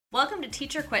Welcome to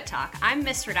Teacher Quit Talk. I'm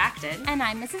Miss Redacted. And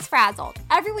I'm Mrs. Frazzled.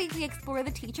 Every week we explore the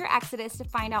teacher exodus to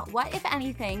find out what, if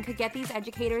anything, could get these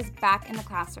educators back in the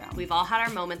classroom. We've all had our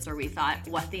moments where we thought,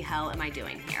 what the hell am I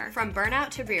doing here? From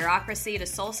burnout to bureaucracy to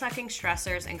soul-sucking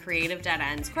stressors and creative dead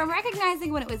ends. From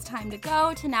recognizing when it was time to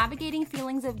go to navigating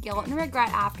feelings of guilt and regret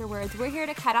afterwards, we're here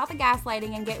to cut out the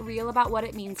gaslighting and get real about what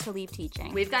it means to leave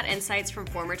teaching. We've got insights from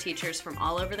former teachers from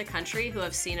all over the country who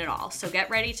have seen it all. So get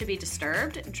ready to be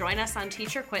disturbed. Join us on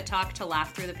Teacher Quit Talk to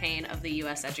laugh through the pain of the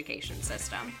U.S. education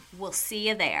system. We'll see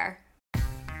you there.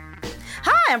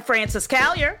 Hi, I'm Frances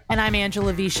Callier. And I'm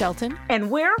Angela V. Shelton.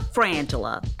 And we're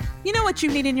Frangela. You know what you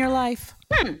need in your life?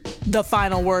 The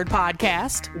Final Word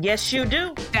Podcast. Yes, you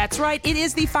do. That's right. It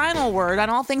is the final word on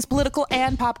all things political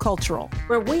and pop cultural.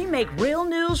 Where we make real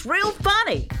news real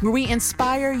funny. Where we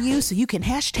inspire you so you can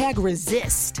hashtag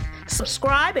resist.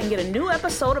 Subscribe and get a new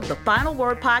episode of the Final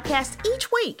Word Podcast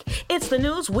each week. It's the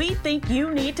news we think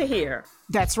you need to hear.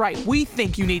 That's right. We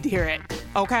think you need to hear it.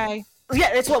 Okay?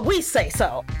 Yeah, it's what we say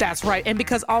so. That's right. And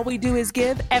because all we do is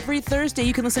give, every Thursday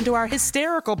you can listen to our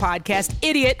hysterical podcast,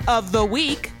 Idiot of the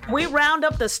Week. We round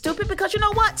up the stupid because you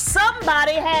know what?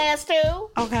 Somebody has to.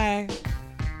 Okay.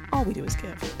 All we do is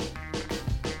give.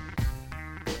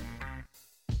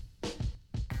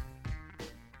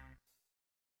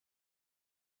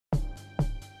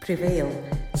 Prevail.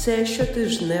 Це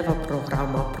щотижнева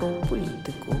програма про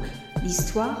політику.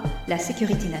 L'histoire, la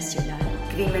sécurité nationale.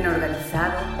 Crimen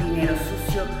organizado, dinero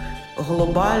sucio.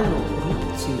 Глобальну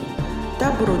корупцію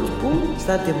та боротьбу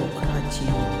за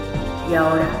демократію. Y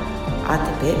ahora, А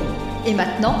тепер Et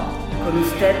maintenant, con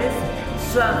ustedes,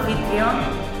 su anfitrión,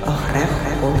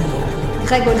 Greg Ollier.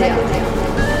 Greg Ollier.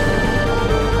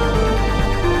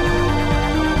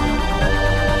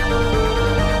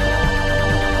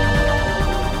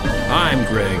 I'm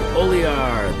Greg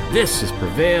Ollier. This is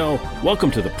Prevail.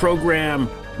 Welcome to the program.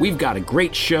 We've got a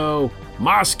great show.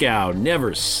 Moscow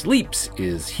Never Sleeps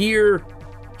is here.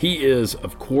 He is,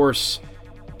 of course,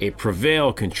 a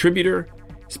Prevail contributor.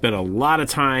 Spent a lot of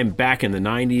time back in the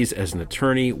 90s as an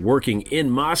attorney working in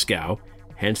Moscow,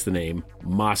 hence the name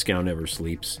Moscow Never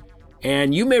Sleeps.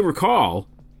 And you may recall,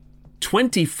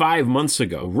 25 months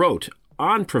ago, wrote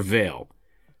on Prevail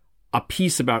a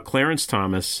piece about Clarence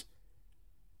Thomas,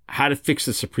 how to fix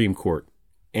the Supreme Court.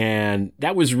 And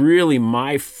that was really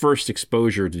my first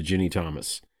exposure to Ginny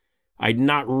Thomas. I'd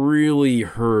not really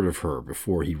heard of her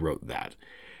before he wrote that.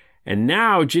 And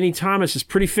now Ginny Thomas is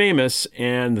pretty famous,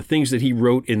 and the things that he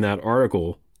wrote in that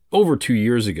article over 2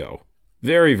 years ago,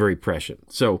 very, very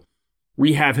prescient. So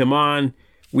we have him on.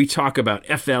 We talk about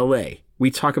FLA.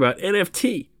 We talk about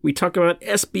NFT. We talk about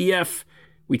SBF.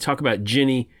 We talk about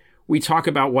Ginny. We talk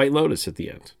about White Lotus at the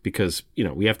end because, you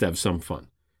know, we have to have some fun.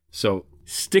 So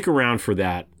stick around for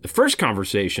that. The first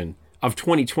conversation of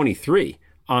 2023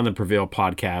 on the Prevail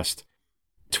podcast.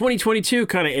 2022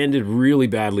 kind of ended really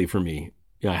badly for me.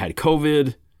 You know, I had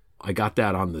COVID. I got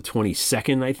that on the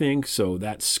 22nd, I think. So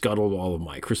that scuttled all of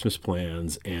my Christmas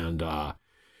plans. And,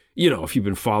 you know, if you've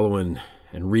been following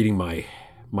and reading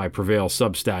my Prevail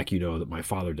Substack, you know that my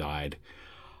father died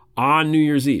on New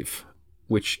Year's Eve,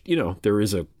 which, you know, there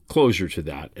is a closure to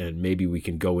that. And maybe we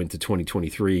can go into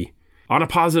 2023 on a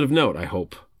positive note, I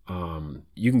hope.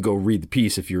 You can go read the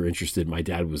piece if you're interested. My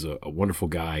dad was a wonderful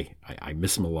guy. I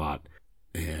miss him a lot.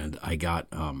 And I got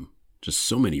just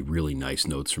so many really nice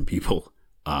notes from people.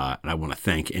 And I want to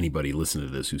thank anybody listening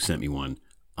to this who sent me one.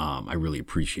 I really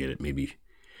appreciate it. Made me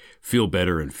feel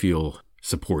better and feel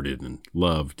supported and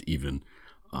loved even.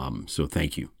 So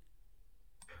thank you.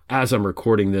 As I'm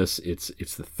recording this, it's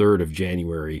the 3rd of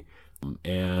January.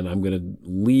 And I'm going to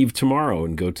leave tomorrow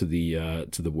and go to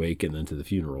the wake and then to the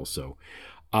funeral. So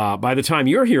by the time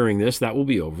you're hearing this, that will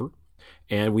be over.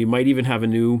 And we might even have a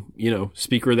new, you know,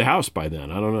 Speaker of the House by then.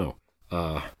 I don't know.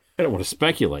 I don't want to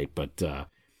speculate, but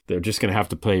they're just going to have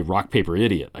to play rock, paper,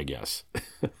 idiot, I guess.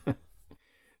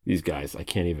 These guys, I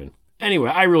can't even.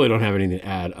 Anyway, I really don't have anything to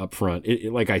add up front.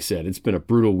 Like I said, it's been a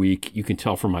brutal week. You can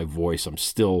tell from my voice, I'm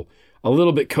still a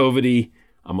little bit COVID-y.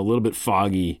 I'm a little bit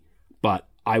foggy, but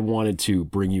I wanted to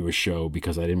bring you a show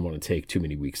because I didn't want to take too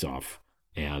many weeks off.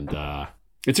 And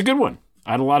it's a good one.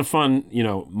 I had a lot of fun. You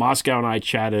know, Moscow and I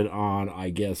chatted on,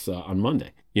 I guess, on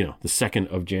Monday, you know, the 2nd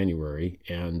of January.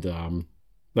 And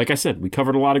like I said, we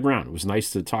covered a lot of ground. It was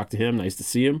nice to talk to him, nice to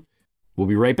see him. We'll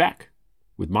be right back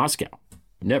with Moscow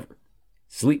Never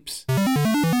Sleeps.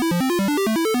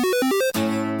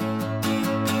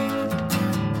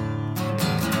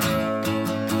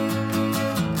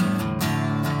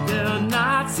 There are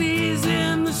Nazis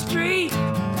in the street,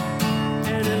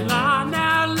 and the law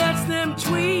now lets them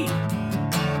tweet.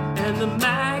 And the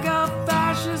MAGA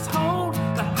fascists hold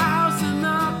the house in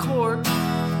the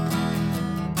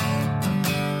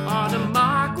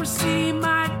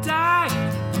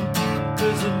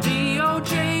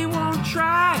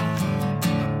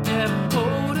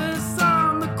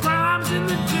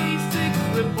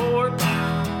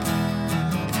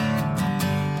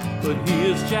But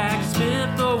here's Jack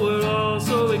Smith, oh, we're all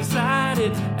so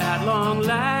excited. At long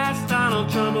last,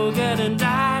 Donald Trump will get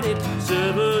indicted.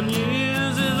 7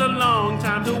 years is a long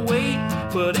time to wait,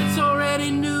 but it's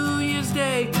already New Year's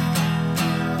Day.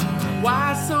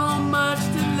 Why so much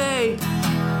delay?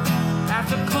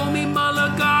 After Comey,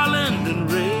 Mueller, Garland,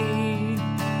 and Wray,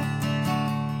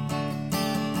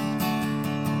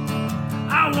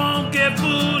 I won't get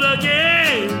fooled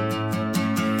again.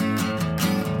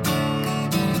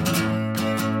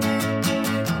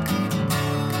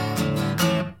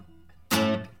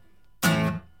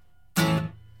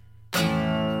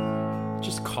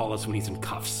 Just call us when he's in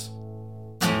cuffs.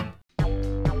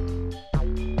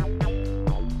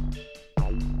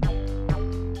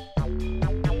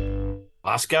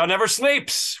 Moscow never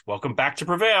sleeps. Welcome back to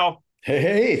Prevail.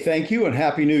 Hey, thank you, and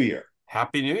Happy New Year.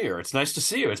 Happy New Year. It's nice to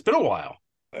see you. It's been a while.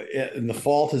 And the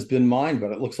fault has been mine,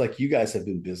 but it looks like you guys have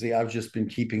been busy. I've just been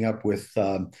keeping up with,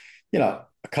 a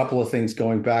couple of things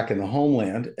going back in the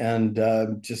homeland, and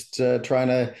just trying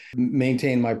to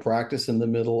maintain my practice in the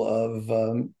middle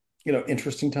of,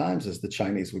 interesting times, as the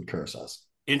Chinese would curse us.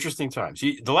 Interesting times.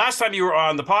 The last time you were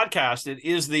on the podcast, it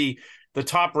is the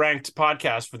top ranked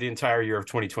podcast for the entire year of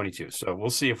 2022. So we'll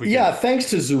see if we can. Yeah, thanks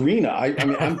to Zarina. I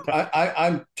mean,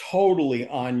 I'm totally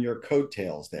on your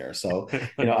coattails there. So,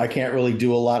 I can't really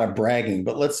do a lot of bragging,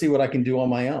 but let's see what I can do on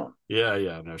my own.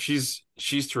 Yeah. No, she's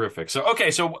terrific. So,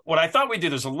 okay. So what I thought we'd do,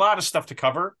 there's a lot of stuff to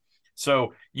cover.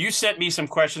 So you sent me some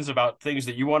questions about things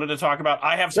that you wanted to talk about.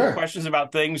 I have some questions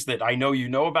about things that I know you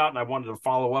know about, and I wanted to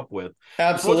follow up with.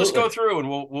 Absolutely. We'll just go through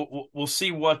and we'll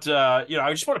see what, I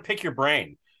just want to pick your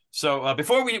brain. So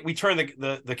before we turn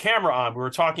the camera on, we were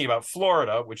talking about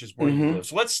Florida, which is where you live.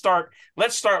 So let's start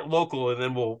local, and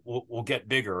then we'll get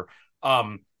bigger.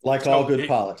 All good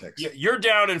politics. You're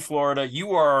down in Florida.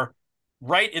 You are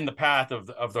right in the path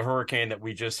of the hurricane that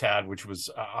we just had, which was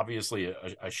obviously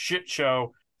a shit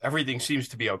show. Everything seems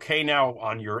to be okay now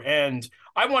on your end.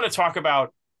 I want to talk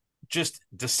about just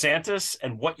DeSantis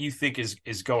and what you think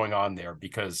is going on there,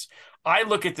 because I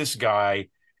look at this guy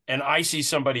and I see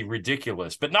somebody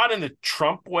ridiculous, but not in the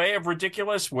Trump way of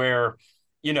ridiculous, where,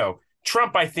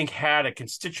 Trump, I think, had a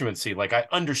constituency. Like, I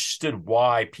understood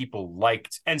why people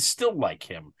liked and still like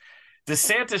him.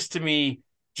 DeSantis, to me,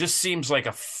 just seems like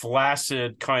a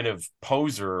flaccid kind of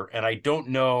poser, and I don't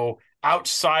know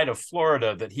outside of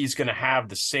Florida that he's going to have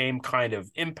the same kind of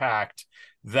impact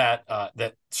that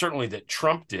certainly that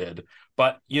Trump did.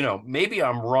 But, maybe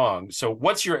I'm wrong. So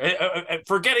what's your,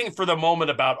 forgetting for the moment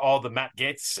about all the Matt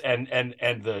Gaetz and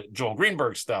the Joel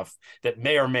Greenberg stuff that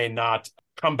may or may not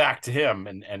come back to him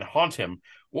and haunt him.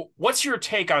 What's your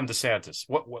take on DeSantis?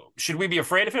 What should we be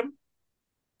afraid of him?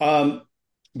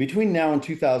 Between now and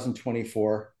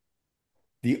 2024,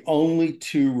 the only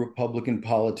two Republican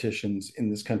politicians in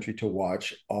this country to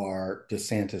watch are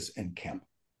DeSantis and Kemp.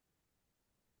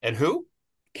 And who?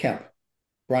 Kemp.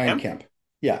 Brian Kemp.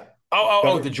 Yeah.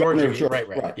 The Georgia.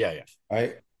 Right. Yeah.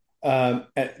 Right.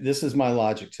 This is my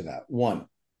logic to that. One,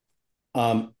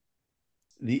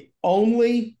 the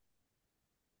only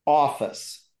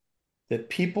office that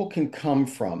people can come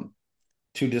from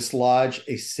to dislodge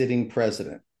a sitting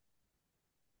president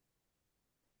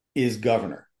is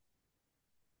governor.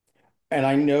 And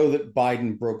I know that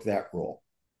Biden broke that rule.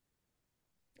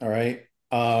 All right.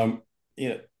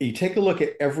 You take a look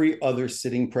at every other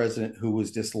sitting president who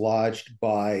was dislodged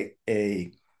by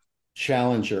a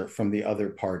challenger from the other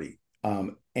party.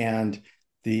 And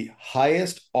the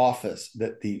highest office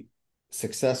that the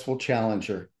successful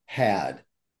challenger had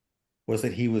was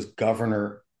that he was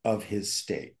governor of his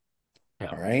state. Yeah.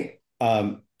 All right.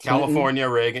 California,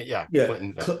 Reagan. Yeah.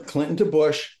 Clinton to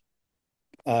Bush,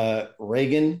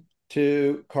 Reagan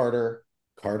to Carter,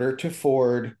 Carter to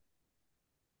Ford.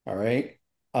 All right.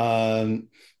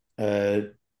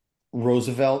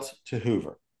 Roosevelt to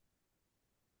Hoover.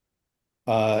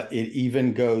 It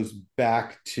even goes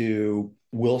back to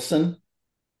Wilson.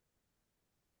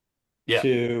 Yeah.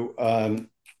 To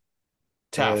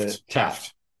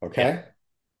Taft. Okay. Yeah.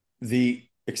 The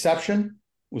exception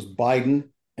was Biden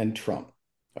and Trump.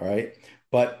 All right.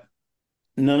 But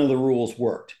none of the rules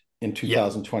worked in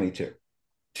 2022.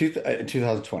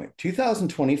 2020.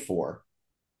 2024.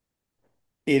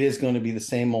 It is going to be the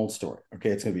same old story. Okay.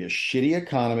 It's going to be a shitty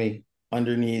economy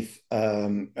underneath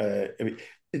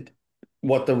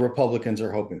what the Republicans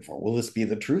are hoping for. Will this be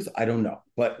the truth? I don't know.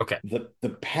 But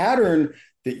the pattern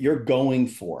that you're going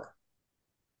for,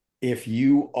 if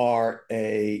you are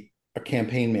a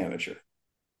campaign manager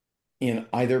in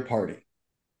either party,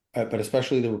 but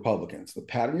especially the Republicans, the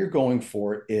pattern you're going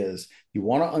for is you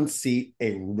want to unseat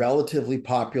a relatively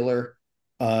popular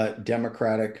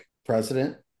Democratic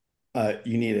president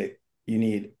You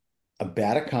need a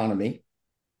bad economy,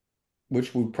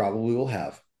 which we probably will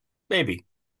have. Maybe.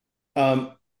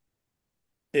 Um,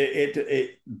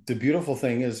 the beautiful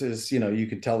thing is you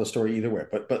can tell the story either way.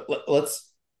 But let's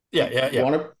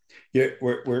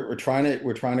we're trying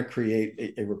to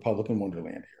create a Republican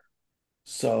wonderland here.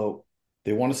 So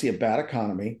they want to see a bad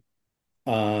economy.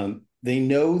 They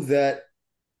know that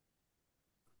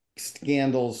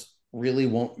scandals really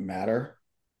won't matter,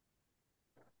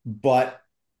 but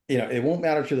it won't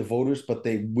matter to the voters, but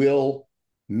they will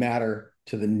matter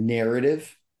to the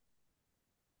narrative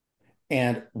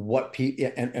and what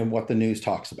what the news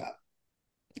talks about.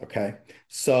 Okay,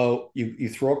 so you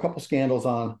throw a couple scandals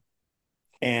on,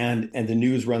 and the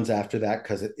news runs after that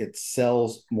because it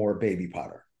sells more baby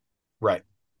powder. Right.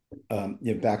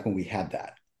 Back when we had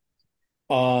that.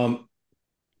 And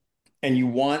you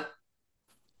want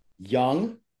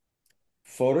young,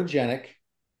 photogenic,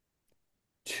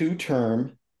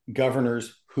 two-term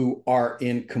governors who are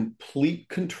in complete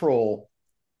control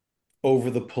over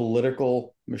the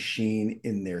political machine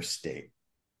in their state.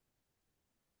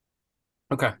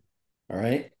 Okay. All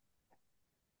right.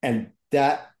 And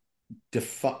that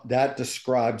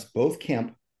describes both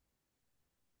Kemp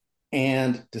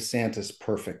and DeSantis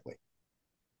perfectly.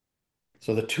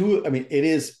 So the two, it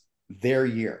is their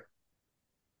year.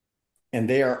 And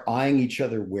they are eyeing each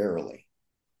other warily.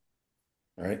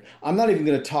 All right. I'm not even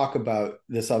going to talk about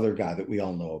this other guy that we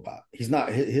all know about. He's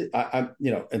not,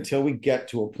 until we get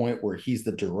to a point where he's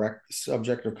the direct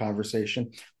subject of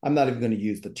conversation, I'm not even going to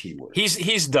use the T word.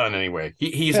 He's done anyway.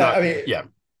 He's not.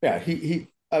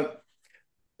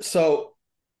 So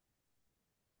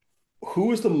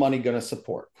who is the money going to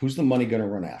support? Who's the money going to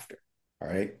run after? All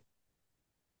right.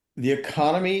 The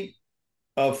economy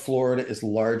of Florida is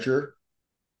larger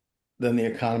than the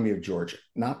economy of Georgia.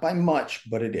 Not by much,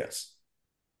 but it is.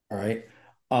 All right.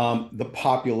 The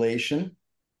population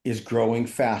is growing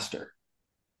faster.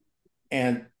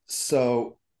 And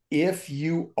so if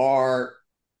you are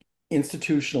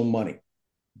institutional money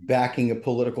backing a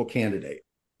political candidate,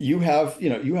 you have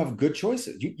good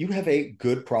choices. You have a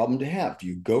good problem to have. Do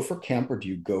you go for Kemp or do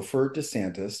you go for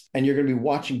DeSantis? And you're going to be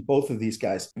watching both of these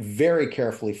guys very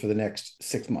carefully for the next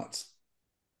 6 months.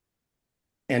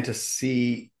 And to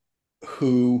see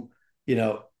who,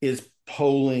 is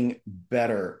polling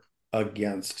better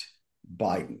against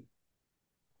Biden.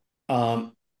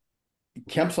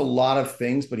 Kemp's a lot of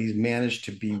things, but he's managed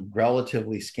to be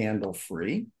relatively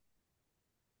scandal-free.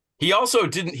 He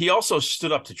also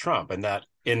stood up to Trump in that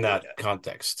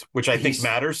context, which I think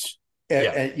matters.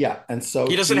 And so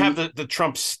he doesn't have the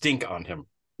Trump stink on him.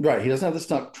 Right. He doesn't have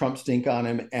the Trump stink on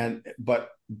him. But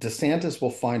DeSantis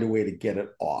will find a way to get it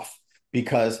off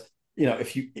because,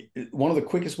 one of the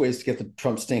quickest ways to get the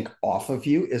Trump stink off of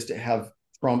you is to have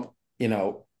Trump,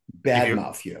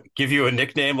 badmouth you. Give you a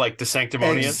nickname like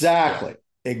DeSanctimonious. Exactly.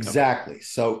 Yeah. Exactly. Okay.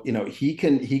 So, he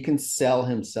can sell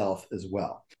himself as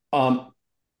well.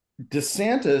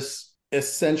 DeSantis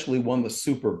essentially won the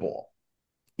Super Bowl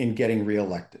in getting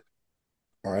reelected.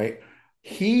 All right.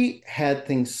 He had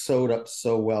things sewed up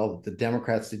so well that the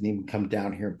Democrats didn't even come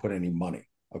down here and put any money.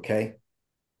 Okay.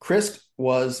 Crist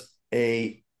was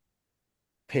a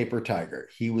paper tiger.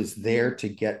 He was there to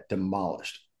get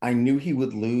demolished. I knew he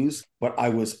would lose, but I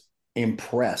was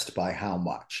impressed by how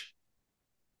much.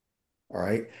 All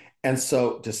right. And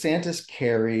so DeSantis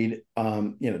carried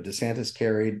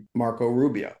Marco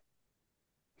Rubio.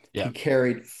 Yeah. He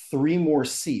carried 3 more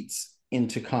seats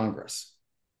into Congress,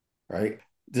 right?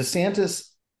 DeSantis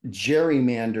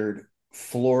gerrymandered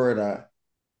Florida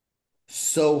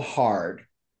so hard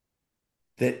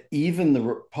that even the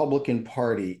Republican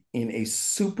Party in a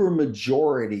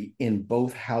supermajority in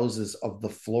both houses of the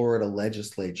Florida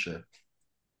legislature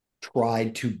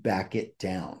tried to back it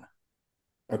down,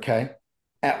 okay?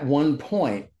 At one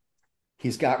point,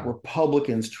 he's got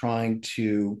Republicans trying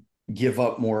to give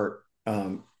up more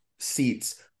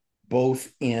seats,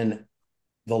 both in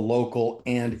the local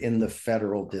and in the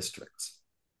federal districts.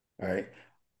 All right.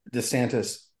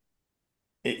 DeSantis,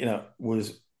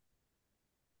 was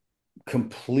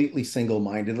completely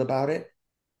single-minded about it.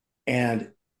 And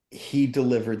he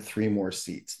delivered 3 more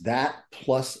seats. That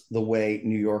plus the way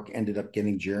New York ended up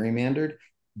getting gerrymandered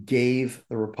gave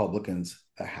the Republicans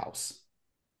a House.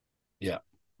 Yeah.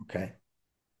 Okay.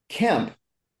 Kemp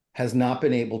has not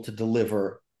been able to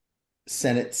deliver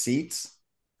Senate seats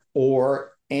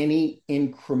or any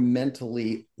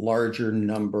incrementally larger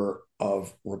number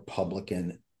of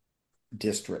Republican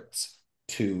districts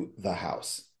to the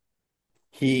House.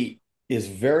 He is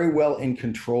very well in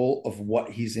control of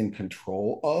what he's in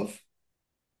control of,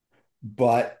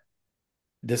 but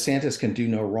DeSantis can do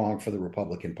no wrong for the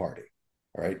Republican Party.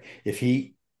 All right. If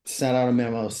he sent out a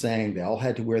memo saying they all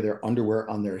had to wear their underwear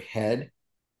on their head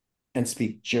and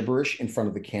speak gibberish in front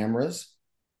of the cameras,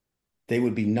 they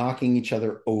would be knocking each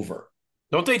other over.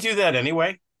 Don't they do that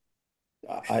anyway?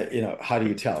 How do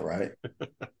you tell, right?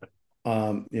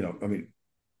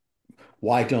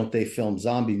 Why don't they film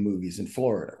zombie movies in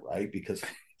Florida, right? Because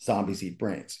zombies eat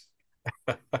brains.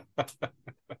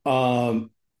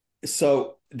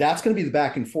 So that's going to be the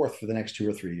back and forth for the next 2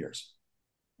 or 3 years.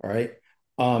 All right.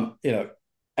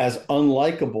 As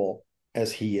unlikable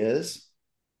as he is,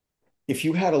 if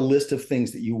you had a list of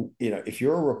things that if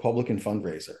you're a Republican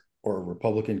fundraiser or a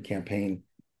Republican campaign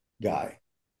guy,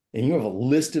 and you have a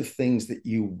list of things that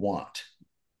you want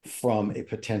from a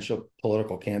potential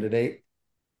political candidate,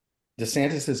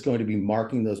 DeSantis is going to be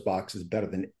marking those boxes better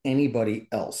than anybody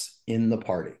else in the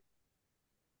party.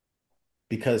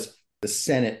 Because the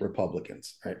Senate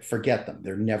Republicans, right? Forget them.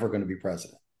 They're never going to be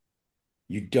president.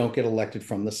 You don't get elected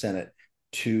from the Senate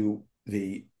to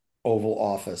the Oval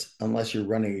Office unless you're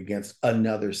running against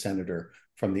another senator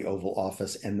from the Oval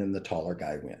Office, and then the taller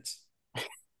guy wins.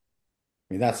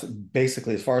 I mean, that's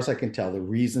basically, as far as I can tell, the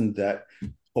reason that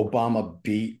Obama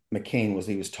beat McCain was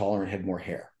he was taller and had more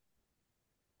hair.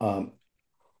 Because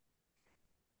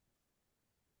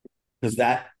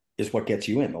that is what gets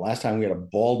you in. The last time we had a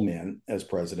bald man as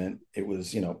president, it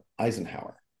was,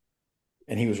 Eisenhower.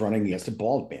 And he was running against a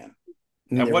bald man.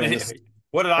 And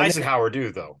what did Eisenhower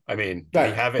do, though? I mean,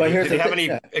 did he have any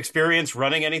experience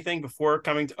running anything before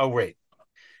coming to? Oh, wait.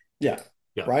 Yeah.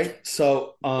 Right.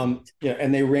 So,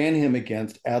 and they ran him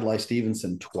against Adlai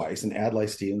Stevenson twice, and Adlai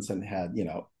Stevenson had,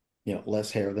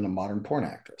 less hair than a modern porn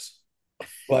actress.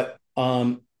 But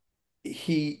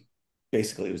he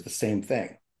basically, it was the same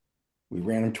thing. We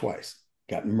ran him twice,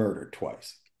 got murdered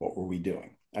twice. What were we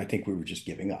doing? I think we were just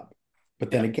giving up.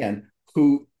 But then again,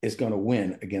 who is going to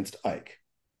win against Ike?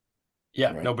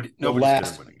 Yeah, right? Nobody's going to win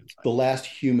against Ike. The last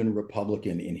human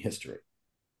Republican in history.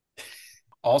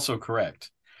 Also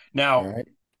correct. Now,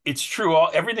 it's true.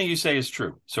 Everything you say is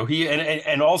true. So he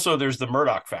and also there's the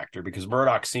Murdoch factor, because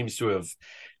Murdoch seems to have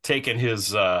taken his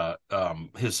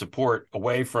support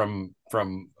away from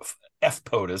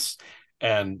POTUS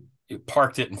and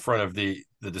parked it in front of the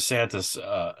DeSantis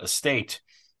estate.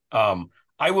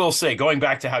 I will say, going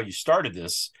back to how you started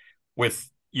this with,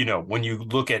 when you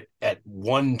look at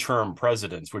one-term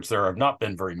presidents, which there have not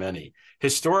been very many,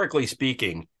 historically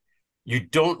speaking, you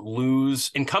don't lose.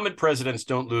 Incumbent presidents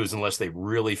don't lose unless they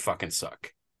really fucking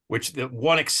suck, which the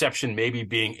one exception maybe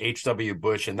being H.W.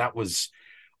 Bush, and that was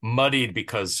muddied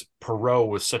because Perot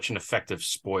was such an effective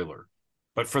spoiler.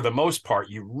 But for the most part,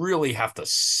 you really have to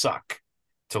suck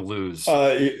to lose.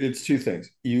 It's two things.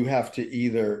 You have to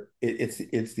either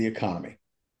it's the economy,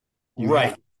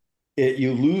 right?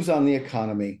 You lose on the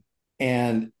economy,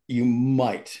 and you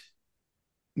might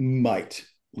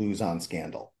lose on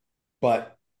scandal,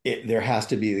 but there has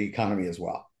to be the economy as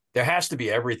well. There has to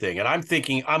be everything. And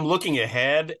I'm looking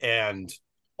ahead, and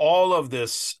all of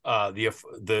this,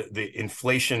 the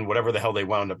inflation, whatever the hell they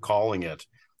wound up calling it,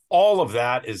 all of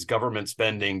that is government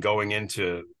spending going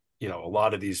into, a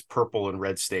lot of these purple and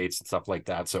red states and stuff like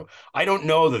that. So I don't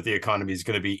know that the economy is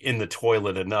going to be in the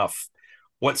toilet enough.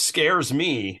 What scares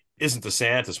me isn't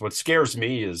DeSantis. What scares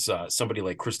me is somebody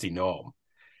like Kristi Noem.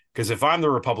 Because if I'm the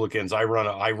Republicans, I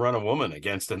run a woman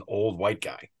against an old white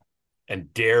guy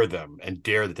and dare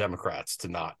the Democrats to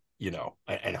not,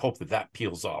 and hope that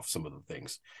peels off some of the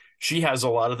things. She has a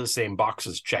lot of the same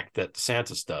boxes checked that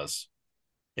DeSantis does.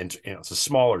 And, it's a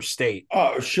smaller state.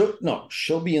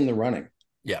 She'll be in the running.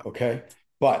 Yeah. Okay.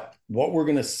 But what we're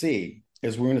going to see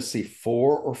is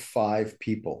 4 or 5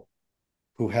 people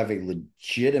who have a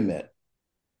legitimate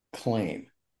claim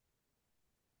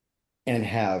and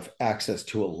have access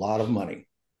to a lot of money.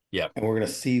 Yeah. And we're going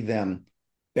to see them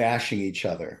bashing each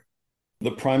other.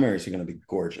 The primaries are going to be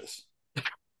gorgeous.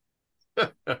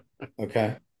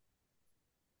 Okay.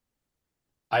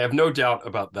 I have no doubt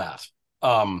about that.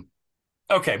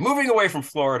 Okay, moving away from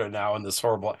Florida now in this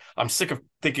horrible. I'm sick of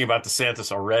thinking about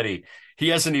DeSantis already. He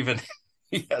hasn't even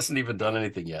done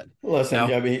anything yet.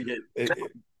 Listen,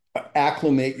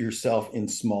 acclimate yourself in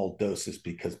small doses,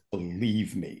 because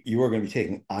believe me, you are going to be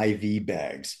taking IV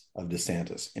bags of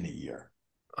DeSantis in a year.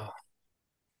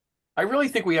 I really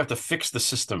think we have to fix the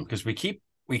system, because we keep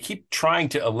trying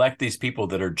to elect these people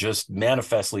that are just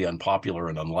manifestly unpopular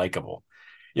and unlikable.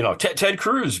 Ted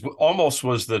Cruz almost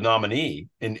was the nominee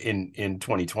in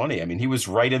 2020. I mean, he was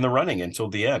right in the running until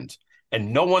the end,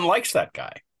 and no one likes that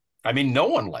guy. I mean, no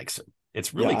one likes him.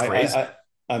 It's really crazy.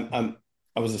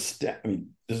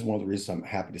 This is one of the reasons I'm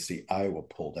happy to see Iowa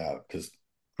pulled out, because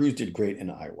Cruz did great in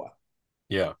Iowa.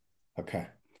 Yeah. Okay.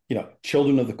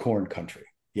 Children of the corn country.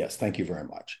 Yes, thank you very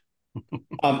much.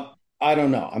 I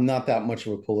don't know. I'm not that much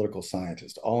of a political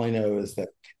scientist. All I know is that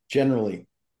generally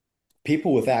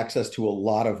people with access to a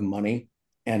lot of money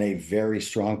and a very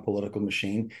strong political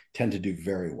machine tend to do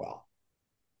very well.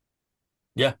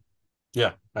 Yeah.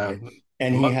 Yeah.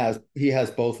 And he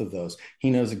has both of those.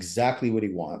 He knows exactly what he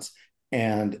wants.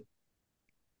 And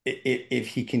if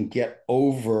he can get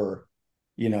over,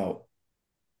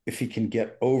 if he can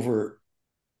get over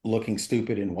looking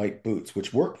stupid in white boots,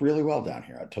 which worked really well down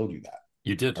here. I told you that.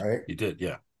 You did. Right? You did.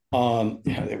 Yeah.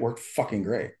 It worked fucking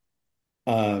great.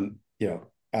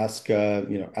 Ask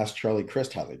Charlie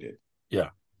Crist how they did. Yeah.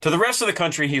 To the rest of the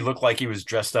country, he looked like he was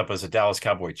dressed up as a Dallas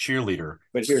Cowboy cheerleader.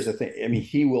 But here's the thing. I mean,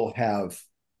 he will have,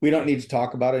 we don't need to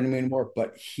talk about it anymore,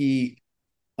 but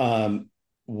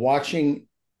watching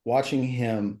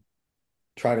him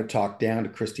try to talk down to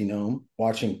Kristi Noem,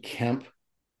 watching Kemp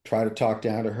try to talk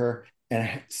down to her,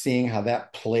 and seeing how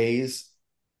that plays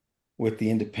with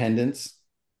the independents,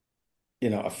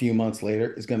 a few months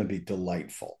later is going to be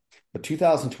delightful. But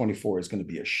 2024 is going to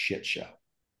be a shit show.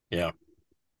 Yeah.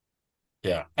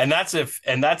 Yeah.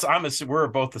 We're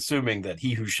both assuming that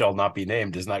he who shall not be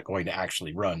named is not going to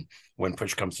actually run when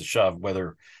push comes to shove,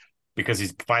 whether because he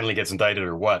finally gets indicted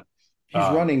or what. He's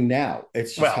running now.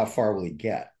 It's just how far will he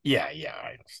get? Yeah.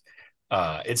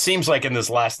 It seems like in this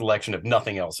last election, if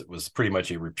nothing else, it was pretty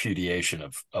much a repudiation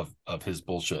of his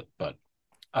bullshit. But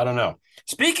I don't know.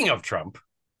 Speaking of Trump,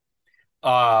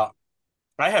 I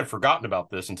had forgotten about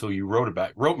this until you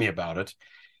wrote me about it.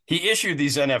 He issued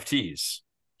these NFTs,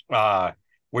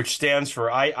 which stands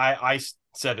for I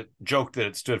joked that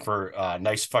it stood for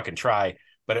nice fucking try,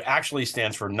 but it actually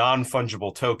stands for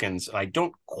non-fungible tokens. And I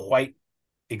don't quite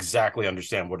exactly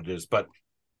understand what it is, but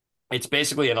it's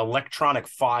basically an electronic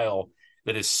file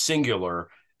that is singular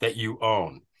that you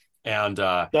own. And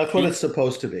that's what it's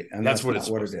supposed to be. And that's what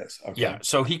it is. Okay. Yeah.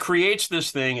 So he creates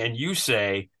this thing and you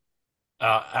say,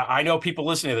 I know people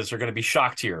listening to this are going to be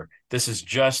shocked here. This is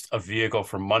just a vehicle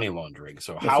for money laundering.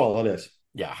 So that's all it is.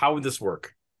 Yeah. How would this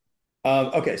work?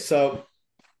 Okay. So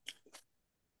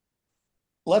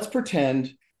let's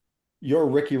pretend you're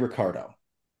Ricky Ricardo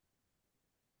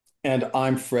and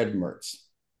I'm Fred Mertz.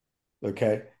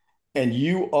 Okay. And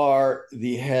you are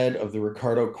the head of the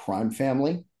Ricardo crime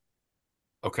family.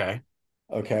 Okay.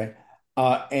 Okay.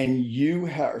 And you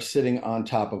are sitting on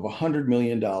top of $100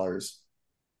 million,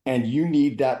 and you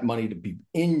need that money to be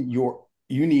you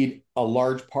need a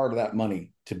large part of that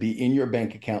money to be in your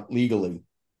bank account legally.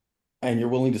 And you're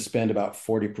willing to spend about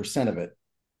 40% of it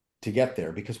to get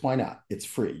there, because why not? It's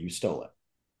free. You stole it.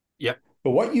 Yep.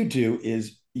 But what you do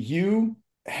is you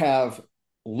have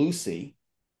Lucy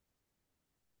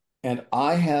and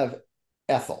I have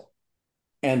Ethel,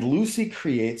 and Lucy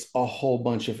creates a whole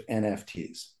bunch of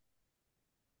NFTs.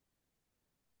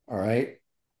 All right.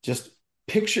 Just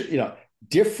picture,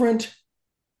 different,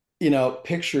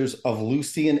 pictures of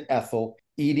Lucy and Ethel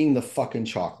eating the fucking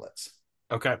chocolates.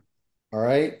 Okay. All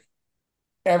right.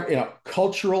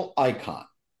 Cultural icon.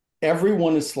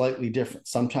 Everyone is slightly different.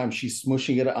 Sometimes she's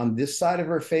smushing it on this side of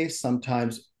her face.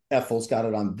 Sometimes Ethel's got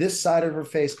it on this side of her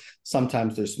face.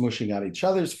 Sometimes they're smushing on each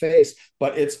other's face,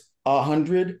 but it's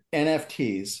 100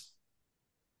 NFTs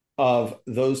of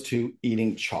those two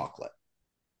eating chocolate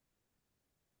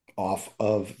off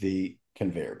of the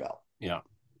conveyor belt. Yeah.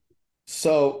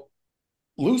 So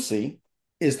Lucy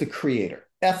is the creator.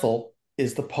 Ethel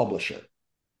is the publisher.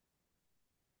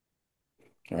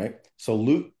 All right. So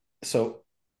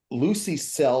Lucy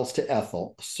sells to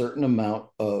Ethel a certain amount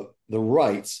of the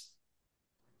rights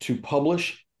to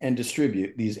publish and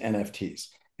distribute these NFTs.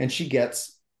 And she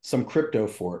gets some crypto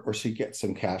for it, or she gets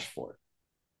some cash for it.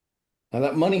 Now,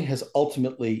 that money has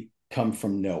ultimately come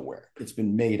from nowhere. It's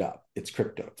been made up. It's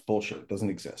crypto. It's bullshit. It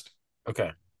doesn't exist. Okay.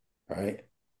 All right.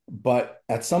 But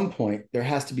at some point, there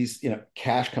has to be,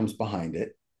 cash comes behind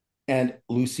it. And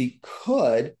Lucy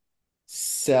could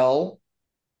sell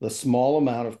the small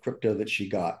amount of crypto that she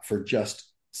got for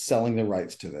just selling the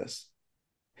rights to this.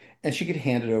 And she could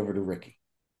hand it over to Ricky.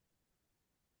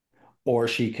 Or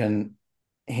she can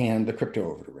hand the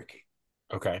crypto over to Ricky.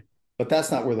 Okay. But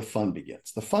that's not where the fun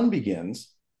begins. The fun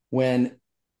begins when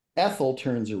Ethel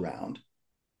turns around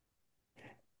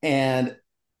and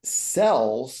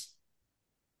sells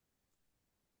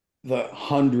the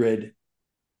 100,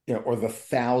 or the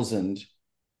 1,000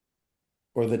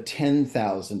 or the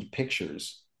 10,000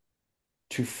 pictures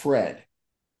to Fred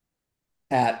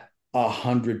at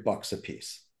 $100 a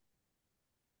piece.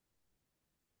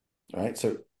 All right.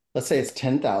 So let's say it's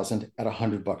 10,000 at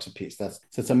 $100 a piece. It's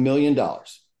 $1 million.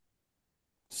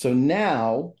 So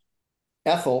now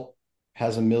Ethel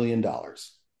has $1 million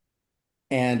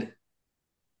and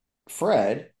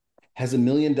Fred has $1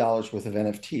 million worth of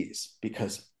NFTs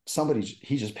because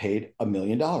he just paid $1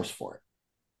 million for it.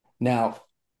 Now,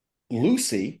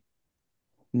 Lucy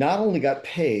not only got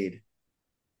paid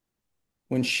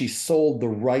when she sold the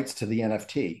rights to the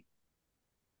NFT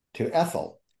to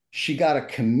Ethel, she got a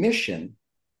commission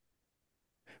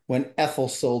when Ethel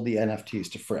sold the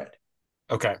NFTs to Fred.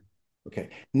 Okay.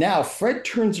 Now Fred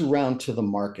turns around to the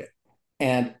market,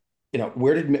 and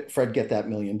where did Fred get that $1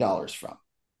 million from?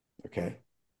 Okay.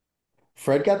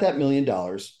 Fred got that $1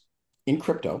 million in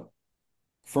crypto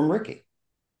from Ricky.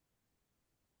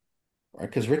 Right?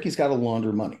 Because Ricky's got to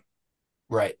launder money.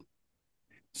 Right.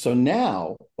 So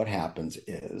now what happens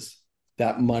is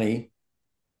that money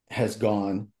has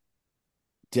gone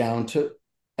down to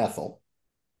Ethel,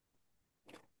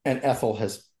 and Ethel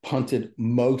has punted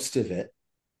most of it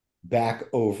back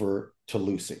over to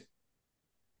Lucy.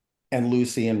 And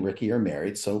Lucy and Ricky are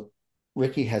married, so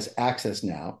Ricky has access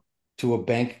now to a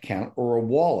bank account or a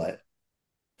wallet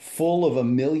full of $1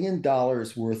 million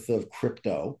worth of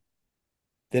crypto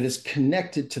that is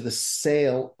connected to the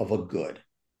sale of a good.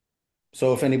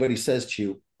 So if anybody says to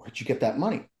you, where'd you get that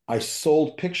money? I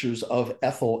sold pictures of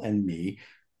Ethel and me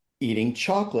eating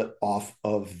chocolate off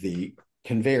of the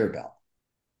conveyor belt.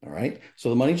 All right. So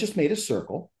the money just made a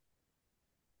circle,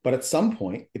 but at some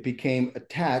point it became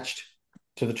attached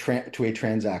to a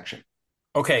transaction.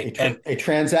 Okay. A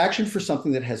transaction for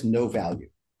something that has no value.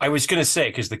 I was going to say,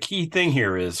 because the key thing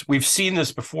here is we've seen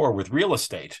this before with real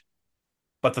estate,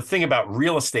 but the thing about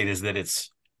real estate is that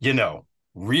it's,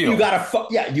 real.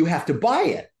 You have to buy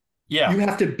it. Yeah. You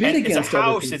have to bid against it's a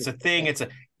house. It's a thing.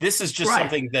 This is just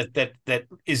something that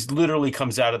is literally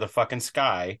comes out of the fucking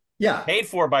sky. Yeah. Paid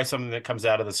for by something that comes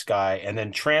out of the sky and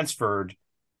then transferred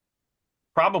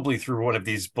probably through one of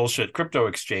these bullshit crypto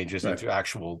exchanges into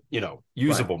actual,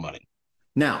 usable money.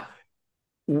 Now,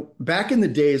 back in the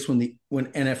days when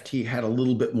NFT had a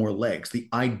little bit more legs, the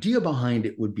idea behind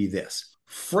it would be this.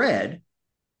 Fred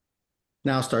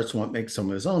now starts to want to make some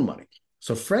of his own money.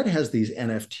 So Fred has these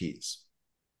NFTs,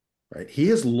 right? He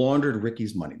has laundered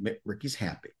Ricky's money. Ricky's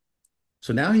happy.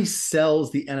 So now he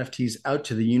sells the NFTs out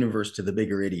to the universe, to the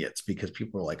bigger idiots, because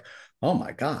people are like, oh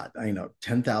my God,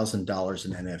 $10,000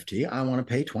 in NFT. I want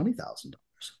to pay $20,000,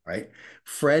 right?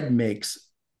 Fred makes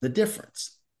the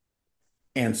difference.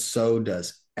 And so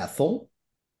does Ethel.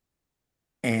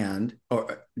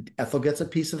 Ethel gets a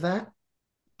piece of that.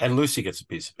 And Lucy gets a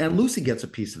piece of it. And Lucy gets a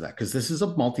piece of that because this is a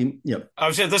I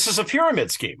was saying this is a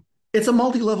pyramid scheme. It's a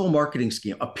multi-level marketing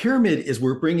scheme. A pyramid is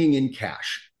we're bringing in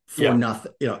cash for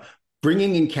nothing,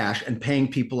 bringing in cash and paying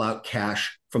people out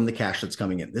cash from the cash that's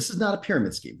coming in. This is not a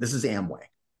pyramid scheme. This is Amway.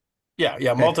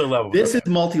 Yeah, multi-level. This is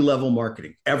multi-level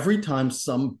marketing. Every time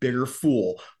some bigger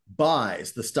fool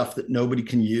buys the stuff that nobody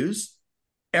can use,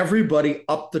 everybody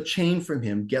up the chain from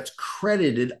him gets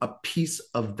credited a piece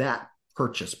of that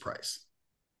purchase price.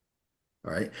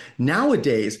 All right.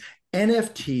 Nowadays,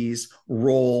 NFTs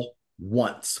roll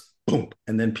once, boom,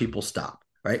 and then people stop,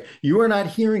 right? You are not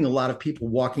hearing a lot of people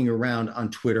walking around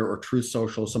on Twitter or Truth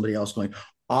Social, somebody else going,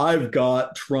 I've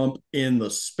got Trump in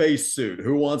the spacesuit.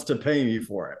 Who wants to pay me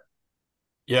for it?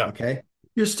 Yeah. Okay.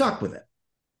 You're stuck with it.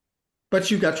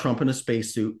 But you got Trump in a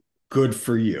spacesuit. Good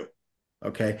for you.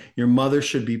 Okay. Your mother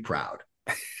should be proud.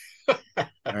 All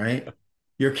right.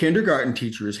 Your kindergarten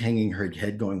teacher is hanging her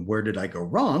head going, where did I go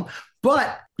wrong?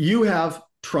 But you have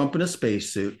Trump in a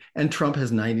spacesuit and Trump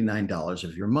has $99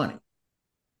 of your money.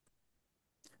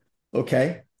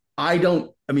 Okay.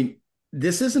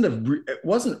 This it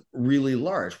wasn't really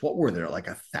large. What were there? Like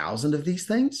 1,000 of these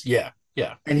things? Yeah.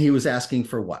 Yeah. And he was asking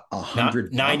for what?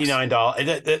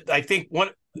 $99. I think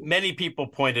many people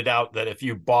pointed out that if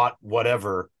you bought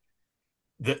whatever,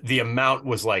 the amount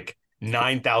was like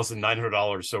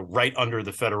 $9,900. So right under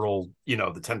the federal, the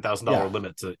 $10,000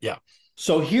 limit.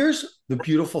 So here's the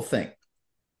beautiful thing.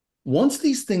 Once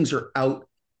these things are out,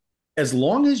 as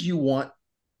long as you're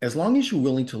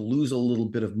willing to lose a little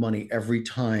bit of money every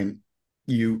time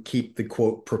you keep the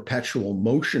quote perpetual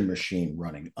motion machine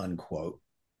running, unquote,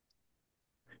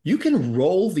 you can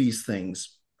roll these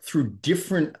things through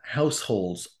different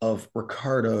households of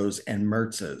Ricardos and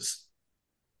Mertzes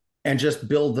and just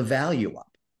build the value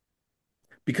up.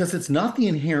 Because it's not the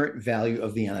inherent value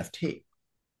of the NFT.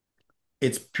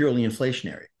 It's purely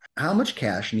inflationary. How much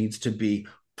cash needs to be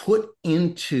put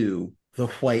into the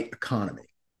white economy?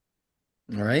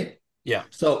 All right. Yeah.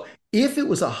 So if it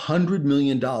was $100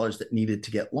 million that needed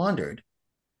to get laundered,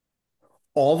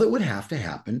 all that would have to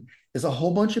happen is a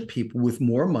whole bunch of people with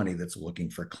more money that's looking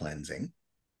for cleansing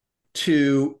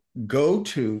to go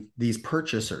to these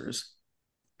purchasers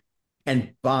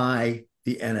and buy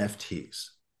the NFTs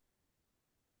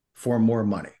for more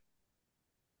money.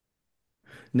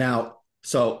 Now,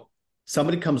 so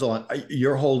somebody comes along,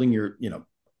 you're holding your,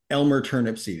 Elmer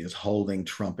Turnipseed is holding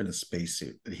Trump in a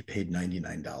spacesuit that he paid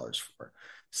 $99 for.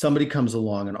 Somebody comes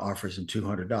along and offers him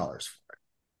 $200 for it.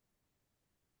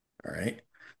 All right.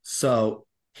 So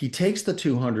he takes the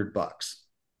 $200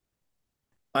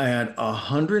 and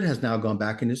 100 has now gone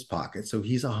back in his pocket. So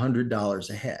he's $100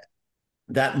 ahead.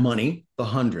 That money, the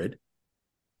 100,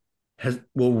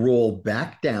 will roll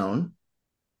back down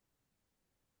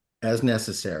as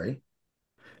necessary,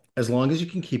 as long as you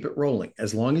can keep it rolling,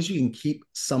 as long as you can keep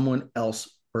someone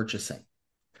else purchasing.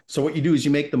 So what you do is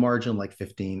you make the margin like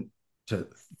 15 to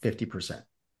 50%.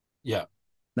 Yeah.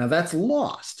 Now that's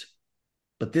lost,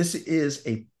 but this is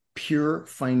a pure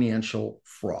financial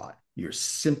fraud. You're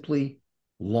simply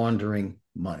laundering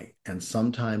money. And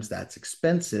sometimes that's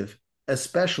expensive,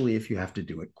 especially if you have to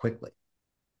do it quickly.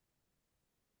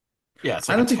 Yeah, it's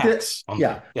like I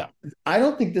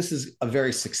don't think this is a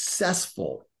very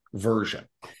successful version.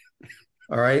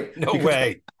 All right. No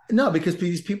way. No, because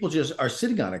these people just are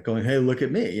sitting on it going, hey, look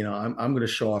at me. I'm going to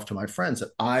show off to my friends that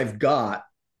I've got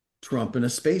Trump in a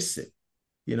spacesuit.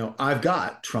 I've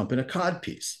got Trump in a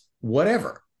codpiece,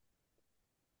 whatever.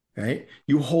 Right.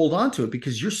 You hold on to it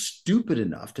because you're stupid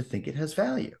enough to think it has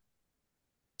value.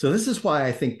 So this is why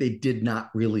I think they did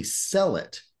not really sell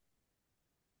it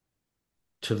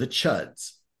to the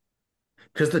chuds,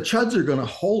 because the chuds are going to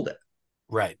hold it.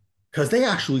 Right. Because they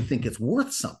actually think it's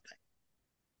worth something.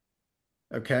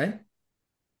 Okay.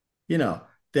 That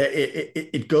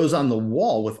it goes on the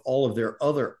wall with all of their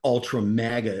other ultra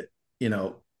MAGA,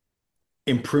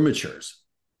 imprimaturs.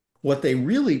 What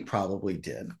they probably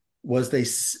did was they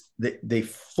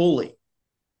fully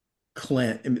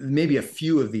cleansed. Maybe a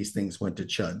few of these things went to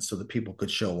chuds so that people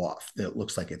could show off that it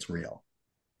looks like it's real.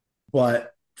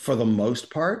 But for the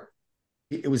most part,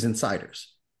 it was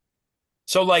insiders.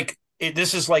 So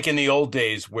this is like in the old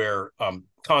days where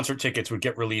concert tickets would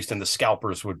get released and the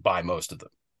scalpers would buy most of them.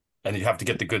 And you have to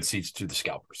get the good seats to the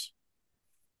scalpers.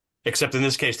 Except in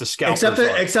this case, the scalpers.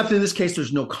 Except in this case,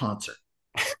 there's no concert.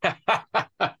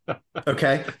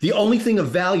 Okay. The only thing of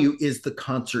value is the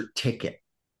concert ticket.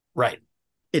 Right.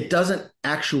 It doesn't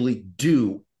actually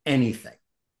do anything.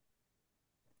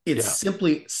 It's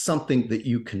simply something that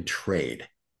you can trade.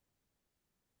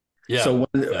 Yeah. So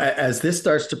as this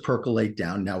starts to percolate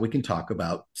down, now we can talk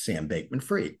about Sam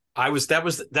Bankman-Fried.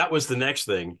 That was the next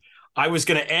thing. I was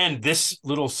going to end this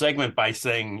little segment by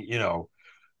saying,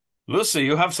 Lucy,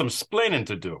 you have some splaining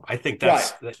to do. I think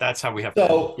that's how we have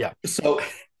to. Yeah. So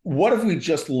what have we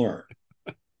just learned?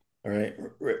 All right.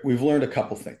 We've learned a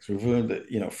couple things. We've learned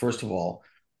that, first of all,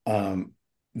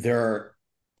 there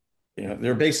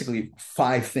are basically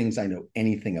 5 things I know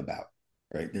anything about,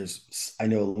 right? I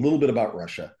know a little bit about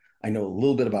Russia. I know a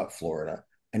little bit about Florida.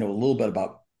 I know a little bit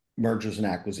about mergers and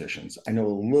acquisitions. I know a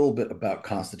little bit about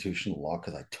constitutional law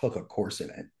because I took a course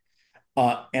in it.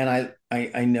 And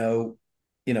I know,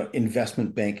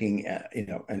 investment banking,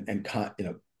 and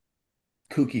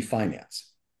kooky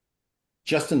finance,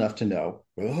 just enough to know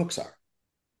where the hooks are.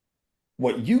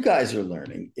 What you guys are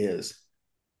learning is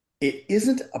it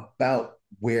isn't about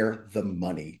where the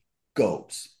money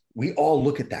goes. We all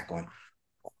look at that going,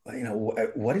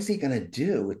 what is he going to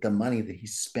do with the money that he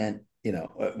spent?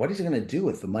 What is he going to do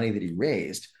with the money that he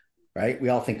raised? Right. We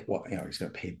all think, well, he's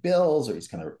going to pay bills, or he's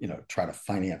going to, try to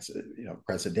finance,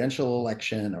 presidential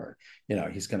election, or,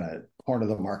 he's going to corner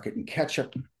the market and catch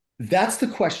up. That's the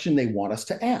question they want us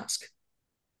to ask.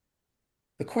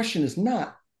 The question is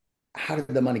not, how did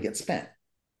the money get spent?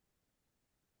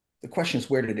 The question is,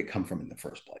 where did it come from in the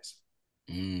first place?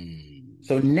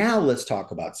 So now let's talk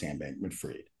about Sam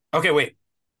Bankman-Fried. Okay, wait.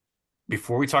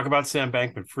 Before we talk about Sam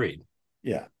Bankman-Fried,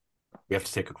 we have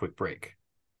to take a quick break.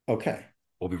 Okay.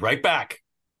 We'll be right back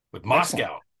with Moscow.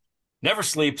 Excellent. Never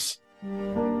sleeps.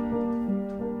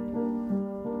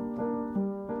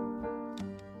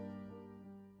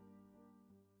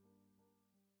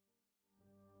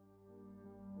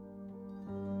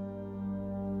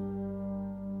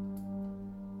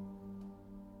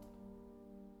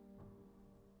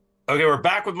 Okay, we're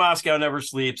back with Moscow Never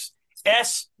Sleeps.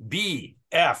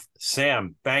 SBF,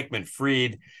 Sam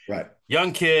Bankman-Fried. Right.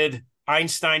 Young kid,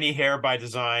 Einstein-y hair by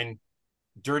design,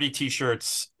 dirty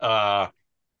T-shirts. My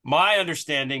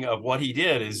understanding of what he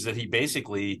did is that he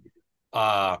basically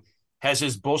has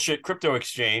his bullshit crypto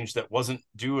exchange that wasn't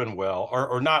doing well,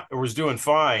 or was doing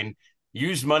fine,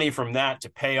 used money from that to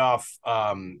pay off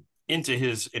into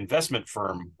his investment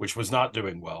firm, which was not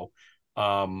doing well.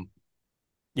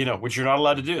 Which you're not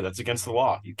allowed to do. That's against the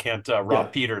law. You can't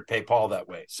rob Peter to pay Paul that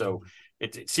way. So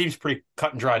It seems pretty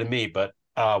cut and dry to me, but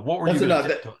what were That's you enough.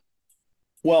 going to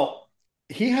Well,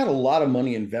 he had a lot of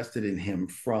money invested in him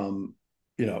from,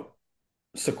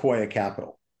 Sequoia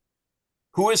Capital.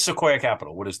 Who is Sequoia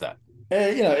Capital? What is that?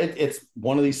 It's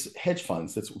one of these hedge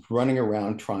funds that's running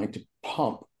around trying to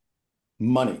pump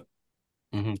money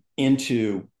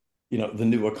into, the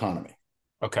new economy.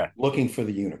 Okay. Looking for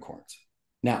the unicorns.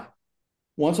 Now,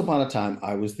 once upon a time,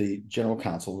 I was the general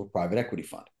counsel of a private equity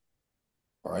fund.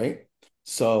 All right.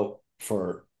 So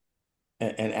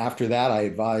and after that, I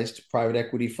advised private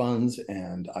equity funds,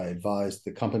 and I advised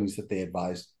the companies that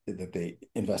they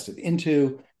invested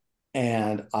into,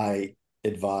 and I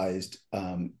advised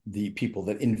the people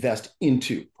that invest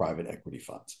into private equity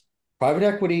funds. Private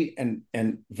equity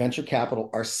and venture capital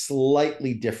are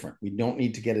slightly different. We don't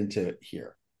need to get into it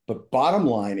here. But bottom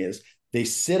line is they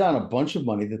sit on a bunch of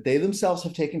money that they themselves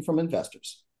have taken from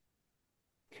investors,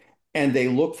 and they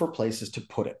look for places to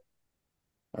put it.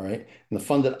 All right. And the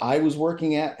fund that I was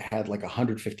working at had like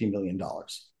 $150 million.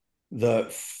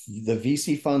 The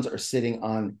VC funds are sitting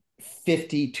on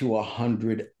 $50 to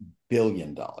 $100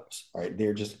 billion. All right.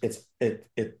 They're just, it's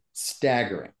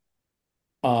staggering.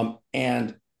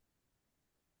 And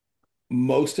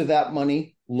most of that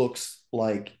money looks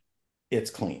like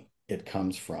it's clean. It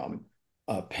comes from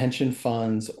pension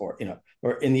funds, or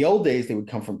in the old days, they would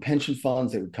come from pension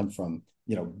funds. They would come from,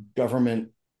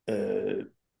 government,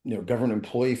 government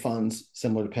employee funds,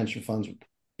 similar to pension funds,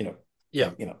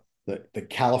 the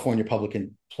California Public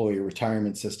Employee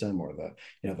Retirement System, or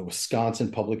the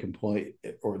Wisconsin Public Employee,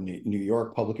 or New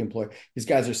York Public Employee. These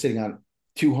guys are sitting on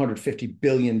 $250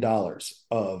 billion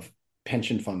of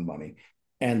pension fund money,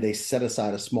 and they set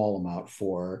aside a small amount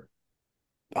for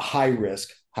high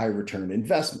risk, high return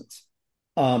investments.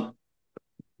 But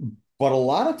a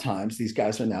lot of times these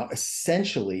guys are now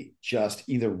essentially just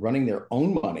either running their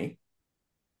own money,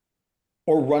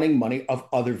 or running money of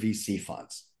other VC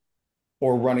funds,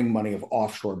 or running money of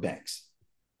offshore banks.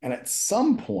 And at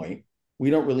some point, we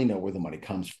don't really know where the money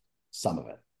comes from, some of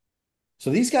it. So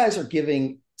these guys are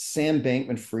giving Sam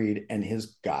Bankman-Fried and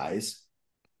his guys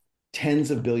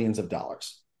tens of billions of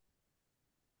dollars.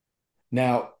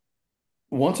 Now,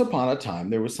 once upon a time,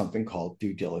 there was something called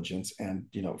due diligence and,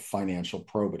 financial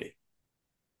probity.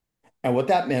 And what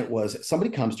that meant was somebody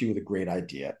comes to you with a great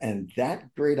idea, and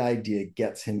that great idea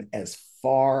gets him as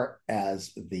far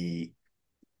as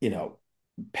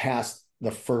past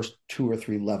the first 2 or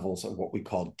 3 levels of what we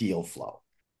call deal flow.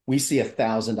 We see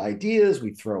 1,000 ideas,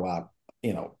 we throw out,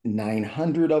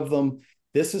 900 of them.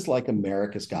 This is like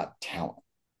America's Got Talent.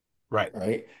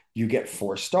 Right. You get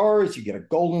 4 stars, you get a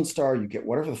golden star, you get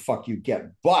whatever the fuck you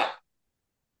get, but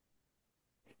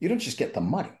you don't just get the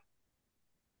money,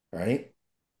 right?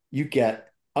 You get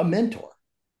a mentor,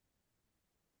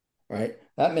 right?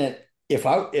 That meant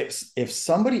if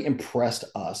somebody impressed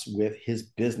us with his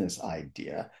business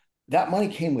idea, that money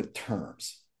came with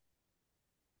terms,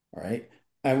 all right?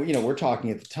 And, we're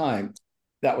talking at the time,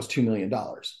 that was $2 million.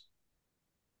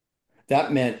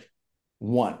 That meant,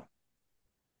 one,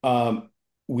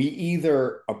 we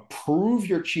either approve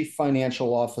your chief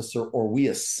financial officer or we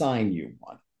assign you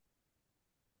one.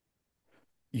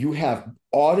 You have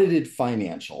audited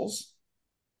financials.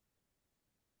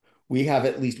 We have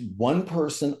at least one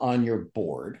person on your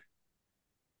board.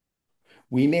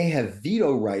 We may have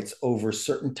veto rights over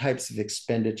certain types of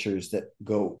expenditures that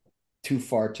go too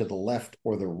far to the left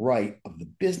or the right of the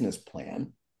business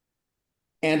plan.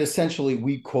 And essentially,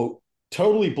 we, quote,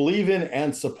 totally believe in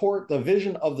and support the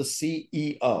vision of the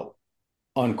CEO,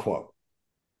 unquote.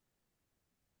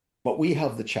 But we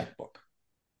have the checkbook.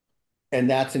 And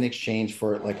that's in exchange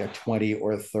for like a 20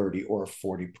 or a 30 or a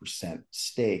 40%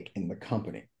 stake in the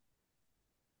company.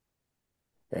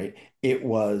 Right? It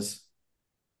was,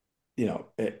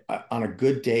 on a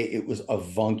good day, it was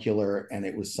avuncular and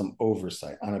it was some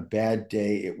oversight. On a bad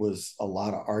day, it was a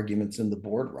lot of arguments in the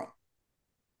boardroom.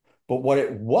 But what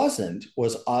it wasn't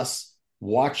was us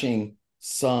watching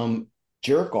some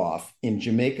jerk off in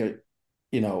Jamaica,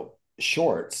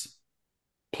 shorts,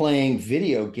 playing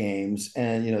video games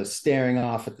and, staring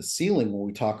off at the ceiling when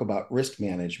we talk about risk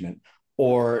management,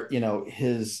 or,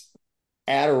 his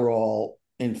Adderall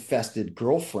infested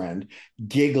girlfriend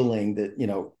giggling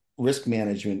that, risk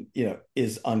management,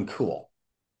 is uncool.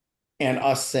 And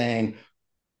us saying,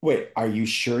 wait, are you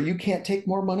sure you can't take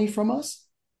more money from us?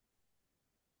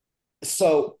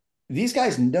 So these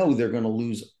guys know they're going to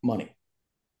lose money.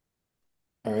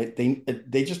 All right.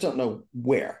 They just don't know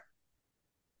where.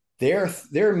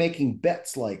 They're making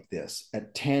bets like this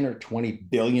at 10 or $20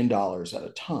 billion at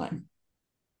a time.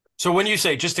 So when you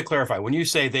say, just to clarify, when you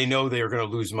say they know they are going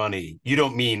to lose money, you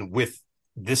don't mean with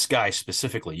this guy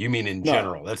specifically. You mean in No,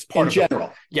 general? That's part in of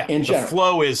general. the general.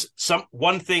 flow is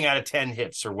one thing out of 10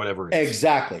 hits or whatever it is.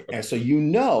 Exactly. And so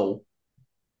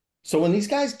so when these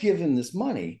guys give him this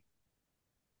money,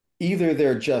 either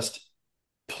they're just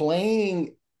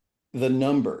playing the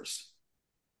numbers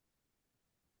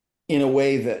in a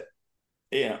way that,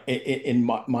 in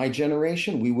my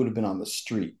generation, we would have been on the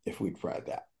street if we'd tried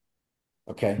that.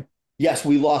 Okay. Yes,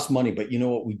 we lost money, but you know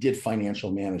what? We did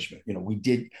financial management. We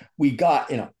did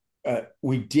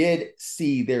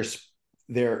see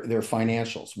their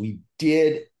financials. We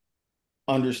did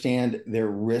understand their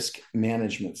risk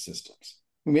management systems.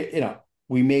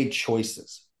 We made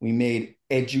choices. We made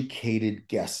educated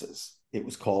guesses. It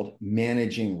was called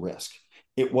managing risk.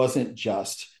 It wasn't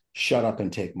just shut up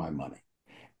and take my money.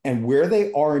 And where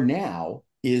they are now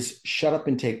is shut up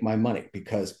and take my money,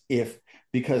 because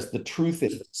the truth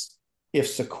is, if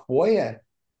Sequoia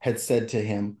had said to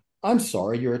him, I'm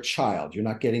sorry, you're a child, you're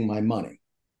not getting my money,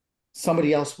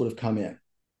 somebody else would have come in.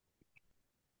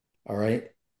 All right.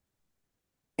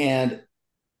 And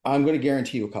I'm going to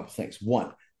guarantee you a couple things.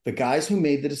 One, the guys who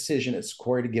made the decision at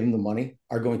Sequoia to give him the money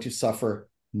are going to suffer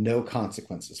no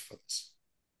consequences for this.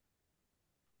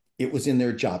 It was in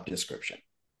their job description.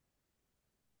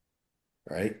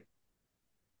 Right?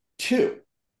 Two,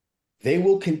 they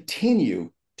will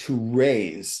continue to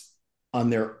raise on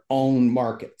their own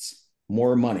markets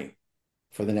more money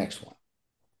for the next one.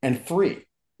 And three,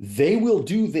 they will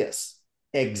do this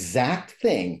exact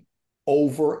thing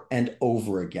over and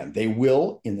over again. They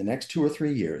will, in the next 2 or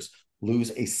 3 years,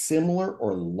 lose a similar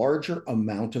or larger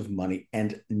amount of money,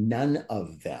 and none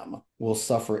of them will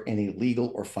suffer any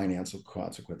legal or financial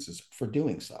consequences for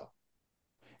doing so.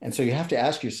 And so you have to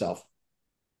ask yourself,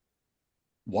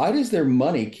 why does their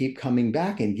money keep coming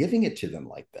back and giving it to them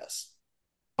like this?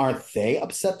 Aren't they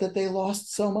upset that they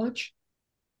lost so much?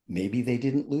 Maybe they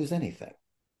didn't lose anything.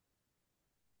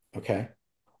 Okay.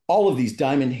 All of these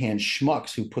diamond hand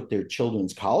schmucks who put their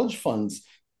children's college funds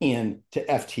in to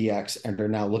FTX and are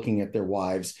now looking at their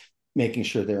wives, making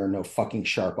sure there are no fucking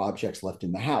sharp objects left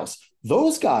in the house.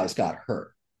 Those guys got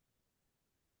hurt.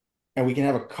 And we can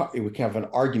have an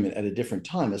argument at a different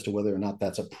time as to whether or not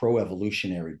that's a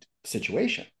pro-evolutionary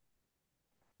situation.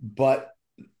 But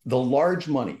the large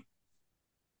money,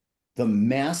 the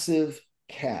massive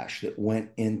cash that went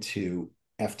into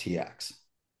FTX,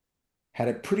 had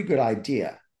a pretty good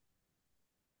idea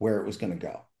where it was going to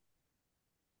go,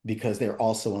 because they're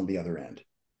also on the other end.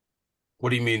 What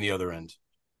do you mean the other end?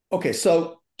 Okay,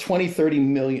 so 20 or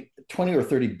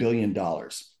 $30 billion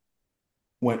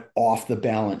went off the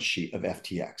balance sheet of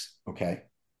FTX, okay?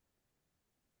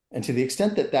 And to the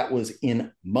extent that that was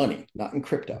in money, not in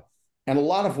crypto, and a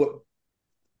lot of what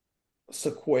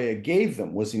Sequoia gave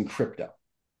them was in crypto,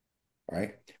 all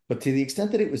right? But to the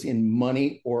extent that it was in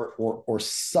money or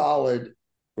solid,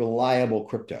 reliable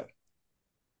crypto.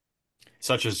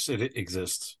 Such as it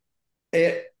exists.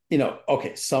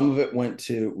 Okay, some of it went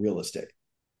to real estate,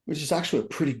 which is actually a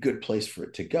pretty good place for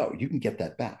it to go. You can get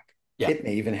that back. Yeah. It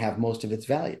may even have most of its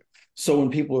value. So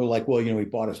when people are like, well, he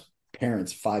bought his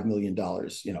parents $5 million,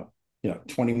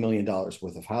 $20 million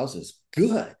worth of houses.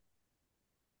 Good.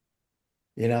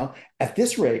 At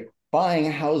this rate,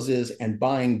 buying houses and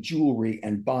buying jewelry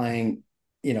and buying,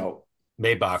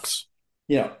 Maybachs,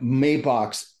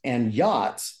 Maybachs and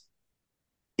yachts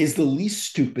is the least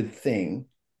stupid thing,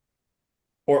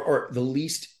 or the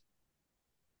least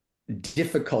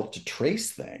difficult to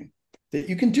trace thing that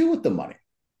you can do with the money.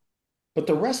 But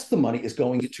the rest of the money is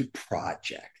going into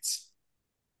projects.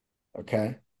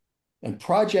 Okay. And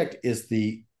project is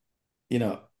a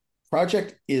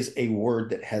word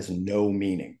that has no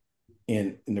meaning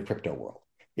in the crypto world.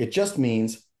 It just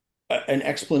means an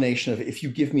explanation of, if you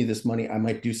give me this money, I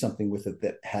might do something with it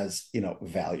that has,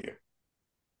 value.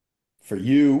 For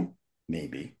you,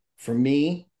 maybe. For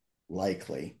me,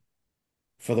 likely.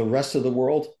 For the rest of the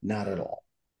world, not at all.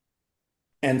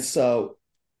 And so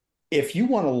if you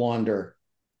want to launder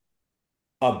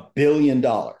 $1 billion,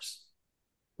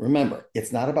 remember,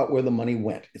 it's not about where the money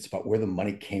went. It's about where the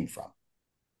money came from.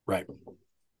 Right.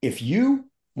 If you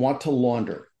want to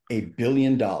launder $1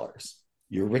 billion,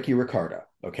 you're Ricky Ricardo,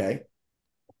 okay?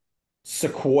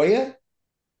 Sequoia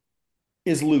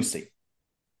is Lucy.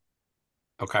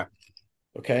 Okay.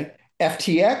 Okay.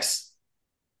 FTX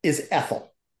is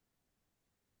Ethel.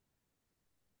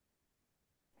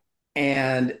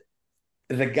 And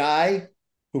the guy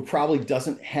who probably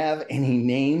doesn't have any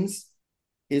names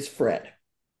is Fred.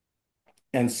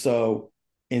 And so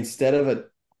instead of a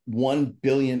 $1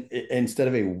 million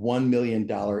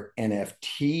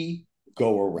NFT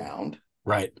go around,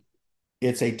 right,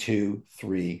 it's a 2,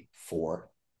 3, 4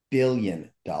 billion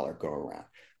go around.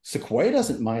 Sequoia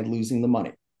doesn't mind losing the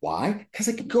money. Why? Because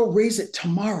it could go raise it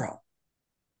tomorrow.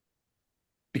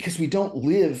 Because we don't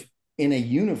live in a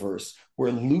universe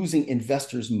where losing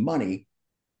investors' money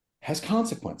has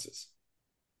consequences,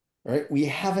 right? We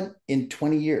haven't in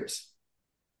 20 years,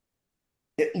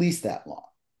 at least that long.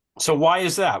 So why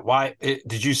is that? Why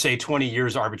did you say 20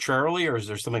 years arbitrarily, or is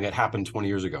there something that happened 20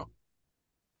 years ago?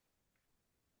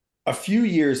 A few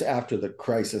years after the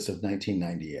crisis of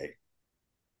 1998,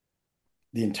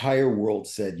 the entire world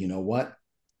said, you know what?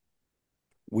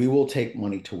 We will take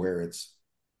money to where it's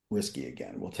risky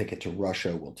again. We'll take it to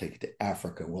Russia. We'll take it to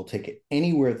Africa. We'll take it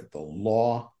anywhere that the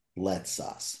law lets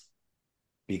us.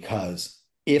 Because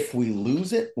if we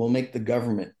lose it, we'll make the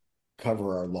government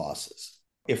cover our losses.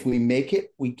 If we make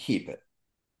it, we keep it.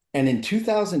 And in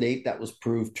 2008, that was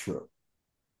proved true.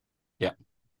 Yeah.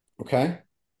 Okay.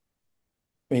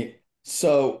 I mean,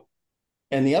 so,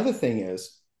 and the other thing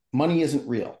is, money isn't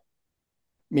real.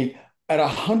 I mean, at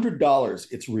 $100,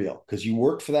 it's real because you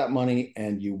work for that money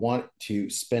and you want to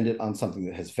spend it on something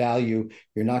that has value.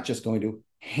 You're not just going to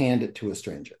hand it to a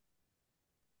stranger.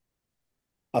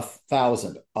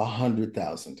 1,000,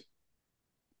 100,000,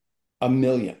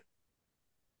 1,000,000.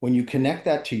 When you connect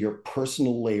that to your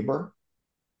personal labor,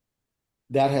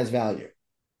 that has value.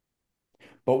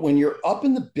 But when you're up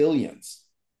in the billions,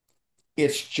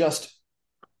 it's just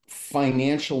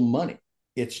financial money.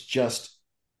 It's just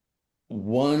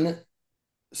one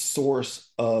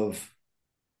source of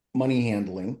money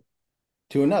handling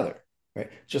to another, right?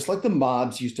 Just like the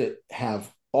mobs used to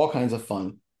have all kinds of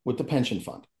fun with the pension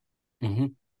fund. Mm-hmm.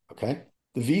 Okay.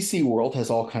 The VC world has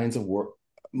all kinds of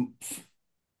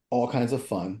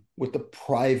fun with the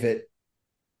private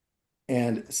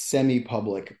and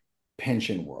semi-public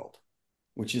pension world,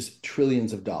 which is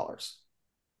trillions of dollars.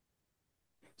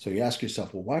 So you ask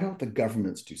yourself, well, why don't the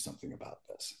governments do something about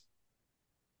this?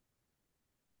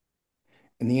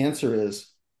 And the answer is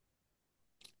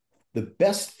the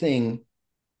best thing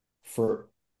for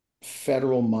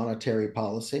federal monetary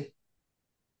policy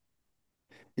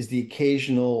is the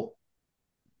occasional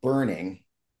burning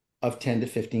of $10 to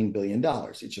 $15 billion.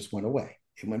 It just went away.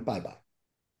 It went bye-bye.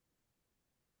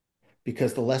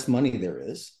 Because the less money there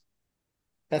is,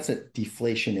 that's an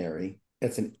anti-inflationary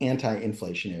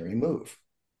move.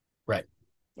 Right.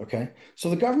 Okay.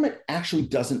 So the government actually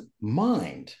doesn't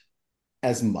mind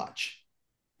as much.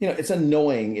 You know, it's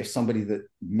annoying if somebody that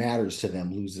matters to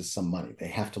them loses some money. They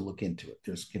have to look into it.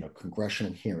 There's,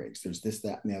 congressional hearings. There's this,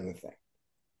 that, and the other thing.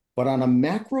 But on a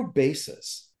macro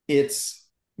basis, it's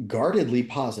guardedly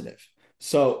positive.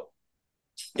 So,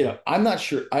 I'm not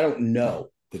sure. I don't know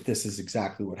that this is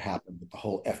exactly what happened with the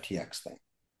whole FTX thing.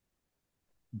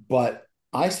 But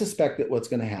I suspect that what's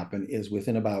going to happen is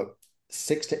within about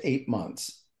 6 to 8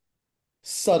 months,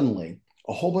 suddenly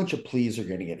a whole bunch of pleas are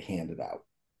going to get handed out.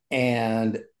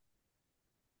 And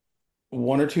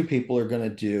one or two people are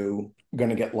going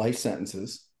to get life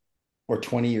sentences or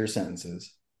 20-year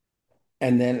sentences.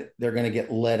 And then they're going to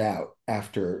get let out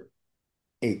after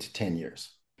 8 to 10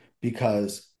 years.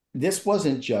 Because this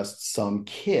wasn't just some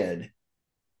kid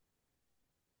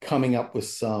coming up with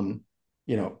some,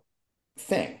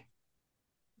 thing.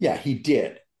 Yeah, he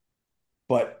did.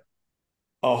 But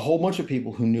a whole bunch of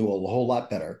people who knew a whole lot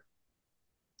better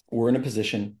were in a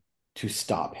position to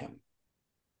stop him.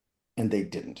 And they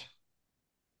didn't.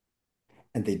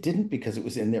 And they didn't because it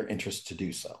was in their interest to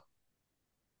do so.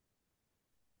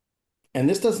 And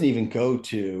this doesn't even go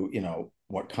to,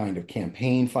 what kind of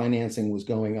campaign financing was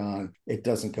going on. It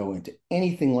doesn't go into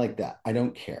anything like that. I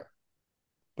don't care.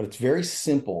 But it's very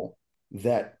simple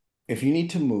that if you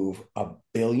need to move $1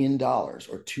 billion or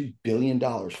 $2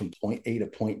 billion from point A to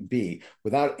point B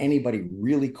without anybody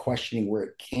really questioning where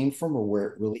it came from or where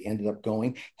it really ended up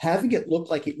going, having it look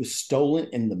like it was stolen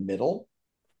in the middle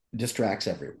distracts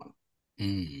everyone.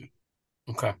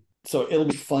 Okay. So it'll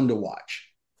be fun to watch.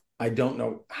 I don't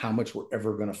know how much we're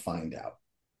ever going to find out,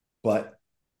 but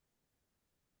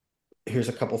here's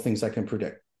a couple things I can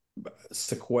predict.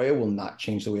 Sequoia will not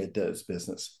change the way it does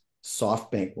business.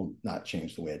 SoftBank will not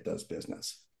change the way it does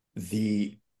business.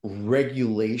 The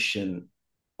regulation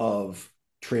of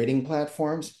trading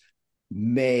platforms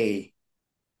may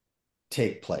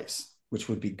take place, which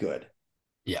would be good.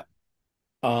 Yeah.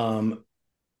 And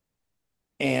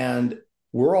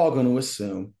we're all going to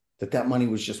assume that money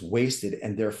was just wasted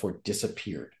and therefore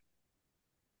disappeared.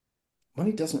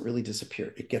 Money doesn't really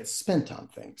disappear. It gets spent on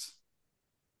things.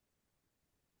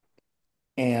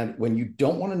 And when you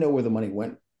don't want to know where the money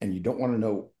went and you don't want to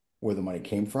know where the money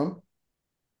came from,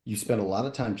 you spend a lot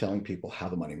of time telling people how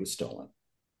the money was stolen.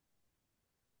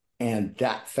 And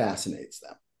that fascinates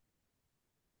them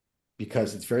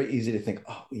because it's very easy to think,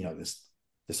 oh,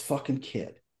 this fucking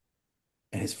kid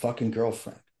and his fucking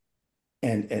girlfriend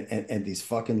and these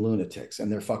fucking lunatics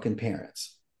and their fucking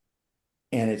parents.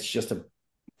 And it's just a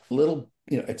little,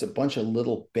 it's a bunch of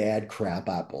little bad crap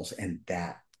apples. And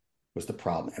that was the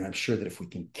problem. And I'm sure that if we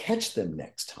can catch them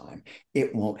next time,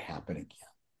 it won't happen again.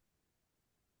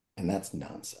 And that's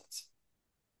nonsense.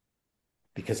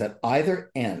 Because at either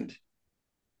end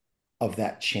of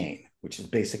that chain, which is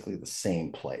basically the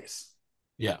same place,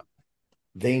 yeah,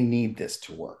 they need this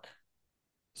to work.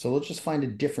 So they'll just find a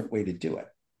different way to do it.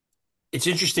 It's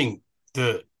interesting.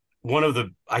 One of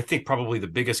the, I think probably the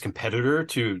biggest competitor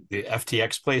to the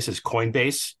FTX place is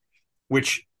Coinbase,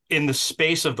 which in the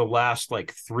space of the last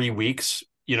like 3 weeks,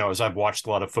 as I've watched a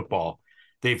lot of football,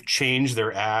 they've changed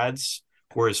their ads.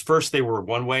 Whereas first they were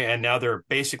one way, and now they're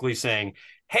basically saying,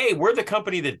 hey, we're the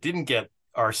company that didn't get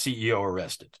our CEO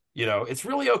arrested. It's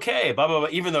really okay, blah, blah, blah.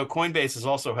 Even though Coinbase has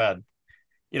also had,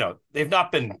 they've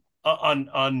not been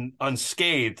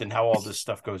unscathed in how all this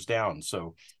stuff goes down.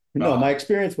 So, my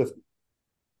experience,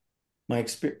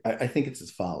 I think it's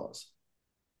as follows.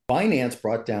 Binance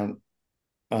brought down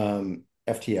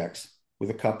FTX with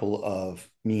a couple of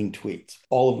mean tweets,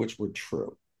 all of which were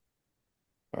true.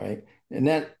 All right.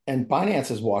 And Binance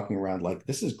is walking around like,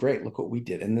 this is great. Look what we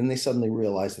did. And then they suddenly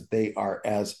realize that they are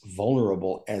as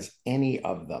vulnerable as any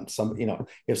of them.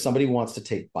 If somebody wants to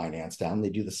take Binance down, they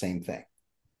do the same thing.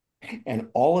 And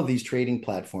all of these trading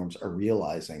platforms are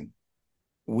realizing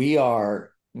we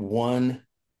are one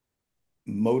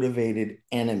motivated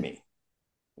enemy.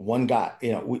 One guy,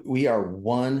 we are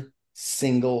one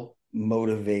single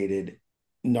motivated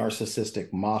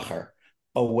narcissistic macher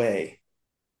away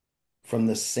from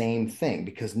the same thing,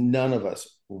 because none of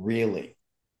us really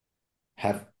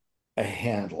have a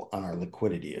handle on our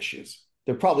liquidity issues.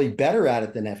 They're probably better at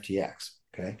it than FTX,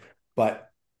 okay? But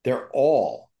the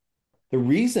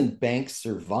reason banks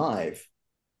survive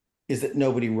is that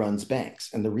nobody runs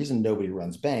banks. And the reason nobody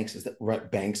runs banks is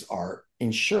that banks are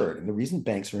insured. And the reason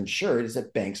banks are insured is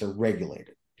that banks are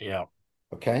regulated. Yeah.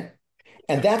 Okay?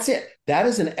 And that's it. That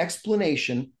is an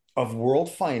explanation of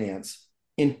world finance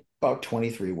in about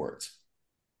 23 words.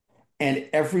 And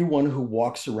everyone who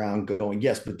walks around going,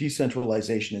 yes, but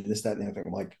decentralization and this, that, and the other thing,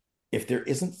 I'm like, if there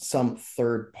isn't some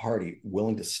third party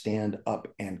willing to stand up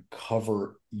and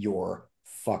cover your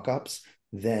fuck ups,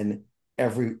 then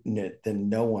everyone's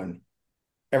going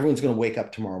to wake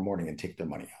up tomorrow morning and take their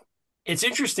money out. It's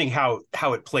interesting how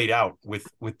it played out with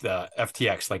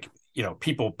FTX. Like,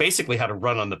 people basically had to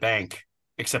run on the bank,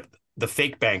 except the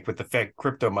fake bank with the fake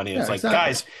crypto money. And it's like,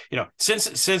 exactly. Guys,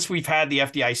 since we've had the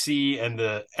FDIC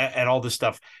and all this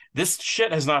stuff, this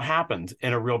shit has not happened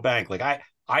in a real bank. Like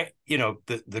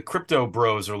the crypto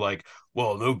bros are like,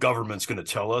 well, no government's going to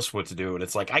tell us what to do. And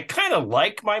it's like, I kind of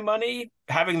like my money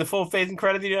having the full faith and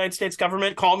credit of the United States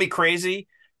government. Call me crazy.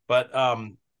 But,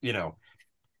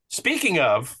 speaking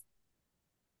of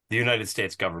the United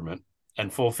States government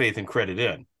and full faith and credit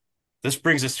in, this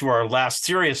brings us to our last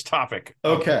serious topic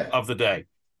of the day.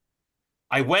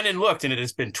 I went and looked, and it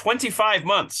has been 25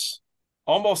 months,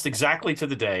 almost exactly to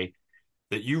the day,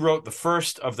 that you wrote the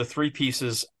first of the 3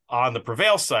 pieces on the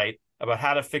Prevail site about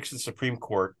how to fix the Supreme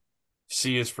Court.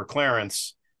 C is for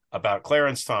Clarence, about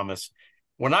Clarence Thomas.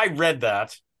 When I read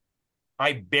that,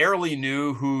 I barely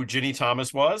knew who Ginny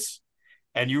Thomas was.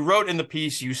 And you wrote in the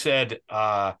piece, you said,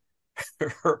 her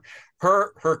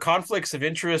conflicts of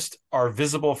interest are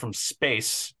visible from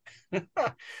space,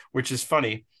 which is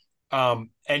funny. And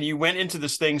you went into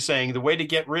this thing saying the way to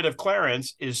get rid of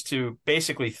Clarence is to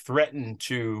basically threaten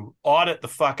to audit the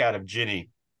fuck out of Ginny.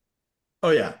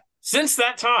 Oh, yeah. Since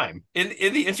that time, in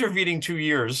the intervening 2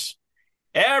 years,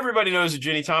 everybody knows who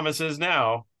Ginny Thomas is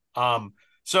now.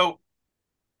 So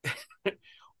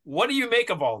what do you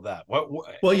make of all that?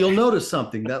 Well, you'll notice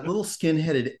something. That little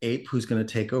skin-headed ape who's going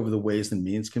to take over the Ways and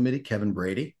Means Committee, Kevin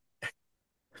Brady.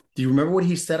 Do you remember what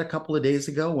he said a couple of days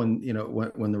ago when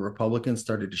the Republicans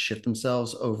started to shit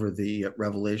themselves over the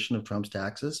revelation of Trump's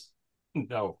taxes?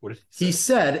 No. What did he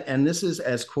said, and this is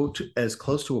as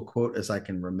close to a quote as I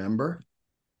can remember.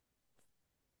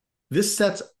 This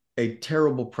sets a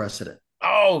terrible precedent.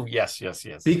 Oh, yes.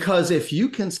 Because if you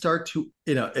can start to,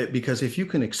 because if you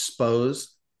can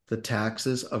expose the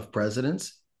taxes of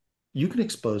presidents, you can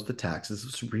expose the taxes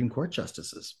of Supreme Court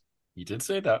justices. He did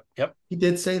say that. Yep. He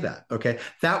did say that. Okay.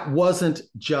 That wasn't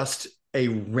just a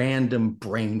random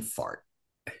brain fart.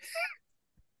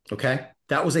 Okay.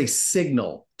 That was a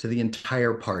signal to the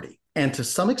entire party, and to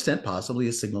some extent, possibly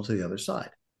a signal to the other side.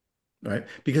 Right.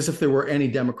 Because if there were any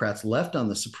Democrats left on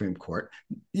the Supreme Court,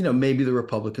 maybe the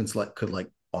Republicans could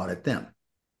audit them.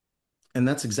 And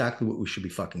that's exactly what we should be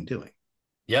fucking doing.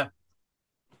 Yeah.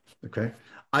 Okay.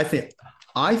 I think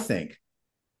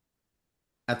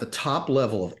at the top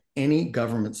level of any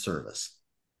government service,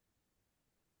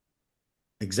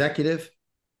 executive,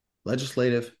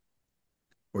 legislative,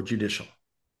 or judicial,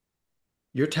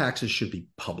 your taxes should be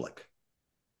public.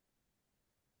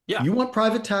 Yeah. You want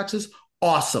private taxes?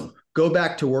 Awesome. Go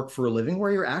back to work for a living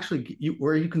where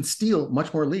where you can steal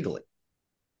much more legally.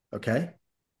 Okay.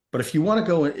 But if you want to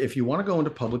go into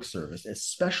public service,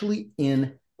 especially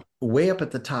in way up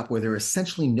at the top where there are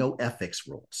essentially no ethics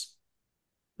rules,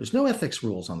 there's no ethics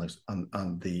rules on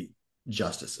the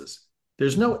justices.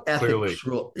 There's no ethics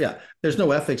rule. Yeah, there's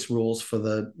no ethics rules for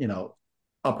the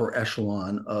upper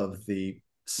echelon of the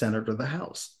Senate or the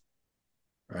House.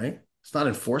 Right? It's not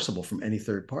enforceable from any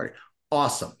third party.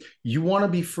 Awesome. You want to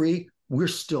be free? We're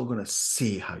still going to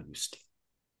see how you steal.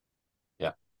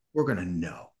 Yeah, we're going to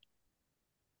know.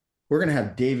 We're going to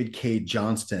have David K.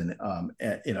 Johnston,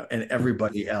 and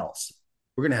everybody else.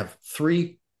 We're going to have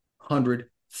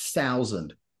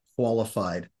 300,000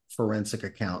 qualified forensic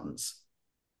accountants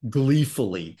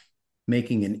gleefully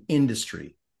making an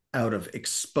industry out of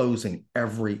exposing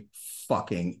every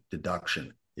fucking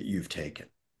deduction that you've taken,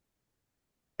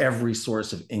 every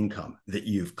source of income that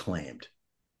you've claimed.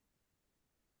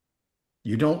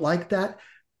 You don't like that?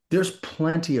 There's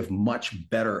plenty of much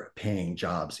better paying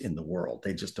jobs in the world.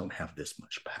 They just don't have this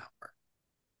much power.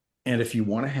 And if you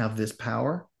want to have this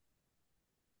power,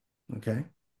 okay,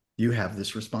 you have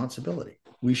this responsibility.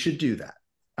 We should do that.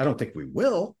 I don't think we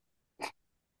will,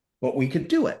 but we could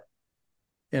do it.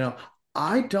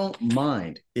 I don't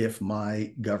mind if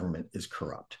my government is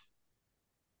corrupt.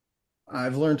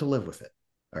 I've learned to live with it.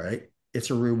 All right.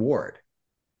 It's a reward.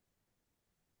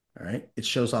 All right. It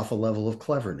shows off a level of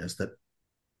cleverness that,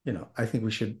 I think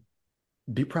we should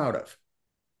be proud of.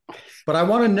 But I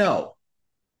want to know.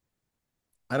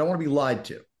 I don't want to be lied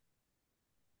to.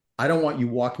 I don't want you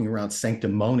walking around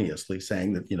sanctimoniously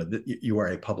saying that, that you are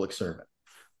a public servant.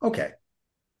 Okay.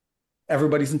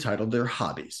 Everybody's entitled to their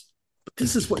hobbies. But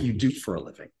this is what you do for a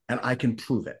living, and I can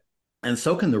prove it. And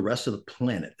so can the rest of the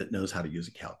planet that knows how to use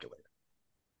a calculator.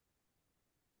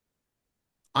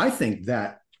 I think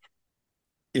that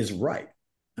is right.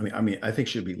 I mean, I think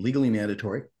it should be legally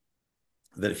mandatory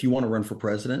that if you want to run for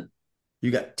president,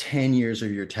 you got 10 years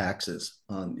of your taxes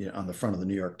on the front of the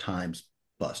New York Times,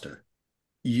 Buster.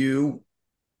 You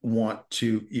want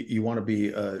to be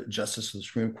a justice of the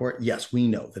Supreme Court? Yes, we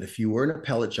know that if you were an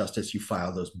appellate justice, you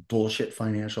file those bullshit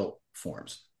financial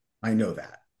forms. I know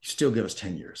that. You still give us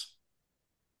 10 years.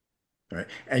 All right.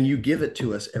 And you give it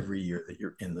to us every year that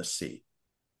you're in the seat,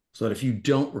 so that if you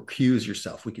don't recuse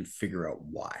yourself, we can figure out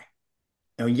why.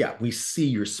 And yeah, we see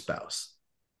your spouse.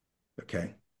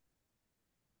 Okay.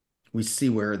 We see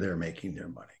where they're making their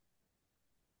money.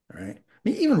 All right. I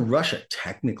mean, even Russia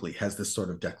technically has this sort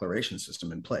of declaration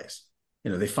system in place.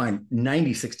 They find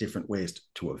 96 different ways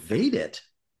to evade it.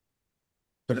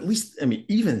 But at least,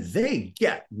 even they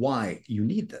get why you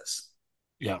need this.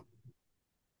 Yeah.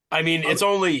 I mean, it's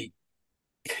only,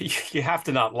 you have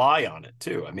to not lie on it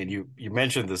too. I mean, you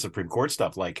mentioned the Supreme Court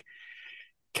stuff, like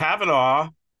Kavanaugh,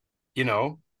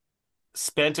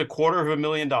 spent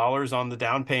 $250,000 on the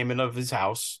down payment of his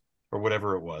house or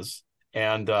whatever it was.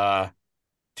 And,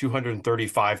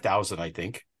 $235,000, I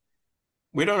think.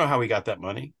 We don't know how he got that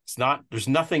money. There's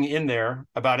nothing in there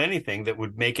about anything that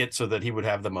would make it so that he would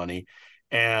have the money.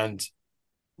 And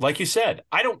like you said,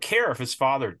 I don't care if his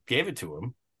father gave it to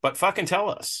him, but fucking tell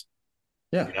us.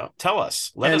 Yeah. Tell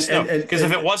us. Let us know. Because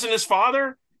if it wasn't his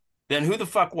father, then who the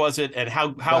fuck was it? And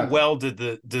how well did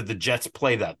the Jets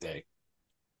play that day?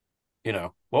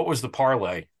 What was the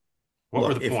parlay? What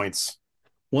were the points?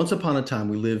 Once upon a time,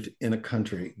 we lived in a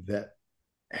country that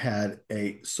had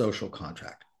a social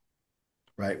contract,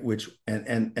 right? Which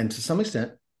and to some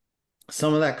extent,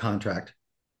 some of that contract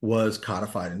was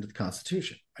codified into the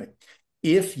Constitution, right?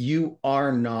 If you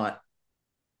are not,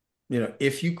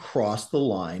 if you cross the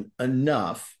line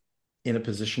enough in a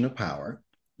position of power,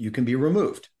 you can be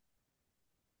removed,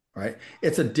 right?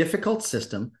 It's a difficult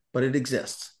system, but it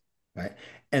exists, right?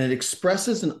 And it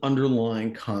expresses an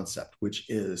underlying concept, which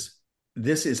is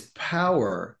this is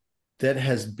power that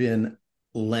has been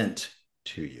lent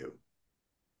to you.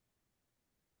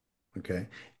 Okay.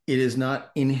 It is not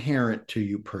inherent to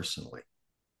you personally.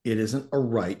 It isn't a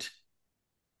right.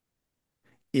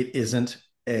 It isn't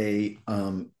a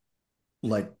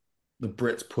like the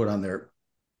Brits put on their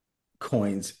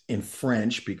coins in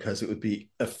French because it would be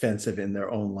offensive in their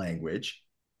own language.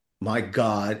 My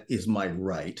God is my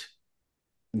right.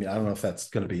 I mean, I don't know if that's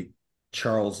going to be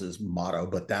Charles's motto,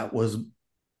 but that was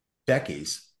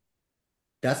Becky's.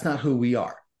 That's not who we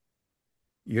are.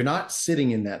 You're not sitting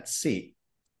in that seat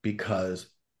because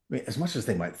mean, as much as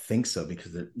they might think so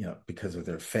because of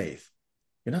their faith,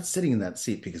 you're not sitting in that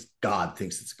seat because God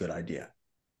thinks it's a good idea.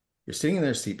 You're sitting in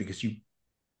their seat because you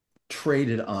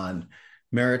traded on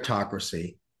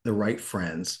meritocracy, the right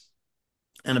friends,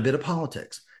 and a bit of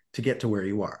politics to get to where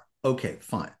you are. Okay,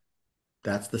 fine.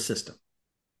 That's the system.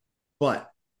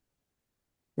 But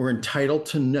we're entitled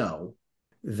to know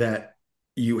that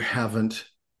you're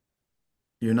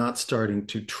not starting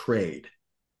to trade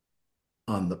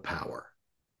on the power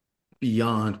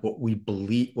beyond what we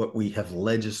believe, what we have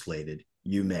legislated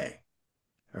you may.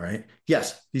 All right.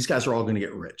 Yes, these guys are all going to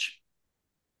get rich.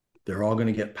 They're all going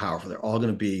to get powerful. They're all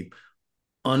going to be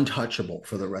untouchable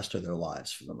for the rest of their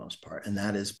lives for the most part. And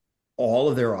that is all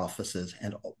of their offices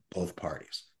and both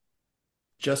parties.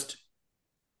 Just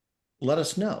let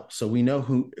us know so we know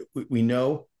whom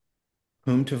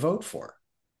to vote for.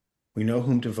 We know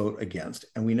whom to vote against,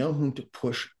 and we know whom to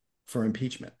push for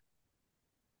impeachment.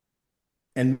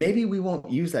 And maybe we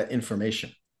won't use that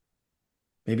information.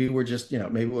 Maybe we'll just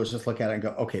look at it and go,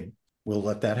 okay, we'll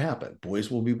let that happen.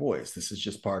 Boys will be boys. This is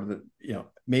just part of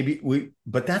the,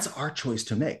 but that's our choice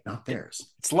to make, not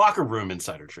theirs. It's locker room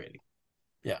insider trading.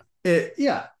 Yeah.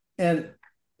 Yeah. And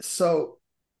so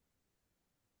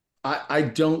I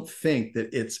don't think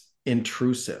that it's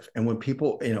intrusive. And when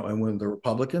people, and when the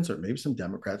Republicans or maybe some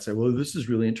Democrats say, well, this is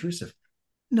really intrusive.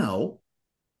 No.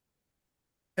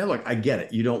 And look, I get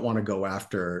it. You don't want to go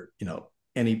after, you don't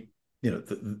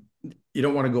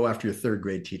want to go after your third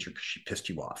grade teacher because she pissed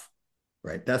you off,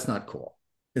 right? That's not cool.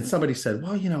 And somebody said,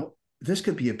 well, this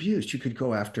could be abused. You could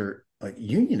go after like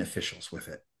union officials with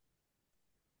it.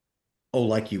 Oh,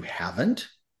 like you haven't?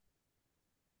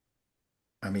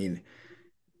 I mean,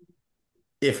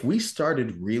 if we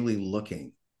started really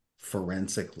looking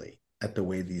forensically at the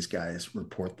way these guys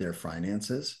report their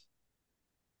finances,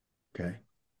 okay,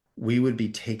 we would be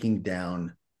taking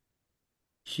down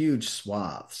huge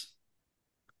swaths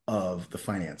of the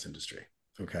finance industry.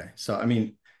 Okay. So, I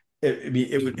mean,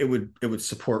 it would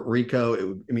support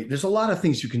RICO. There's a lot of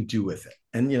things you can do with it.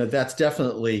 And, that's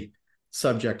definitely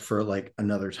subject for like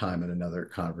another time and another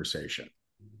conversation.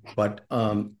 But,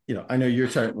 I know you're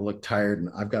starting to look tired and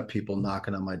I've got people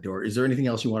knocking on my door. Is there anything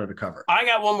else you wanted to cover? I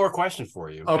got one more question for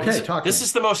you. Okay. This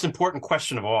is the most important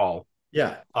question of all.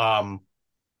 Yeah.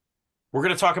 We're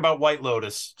going to talk about White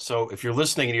Lotus. So if you're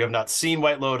listening and you have not seen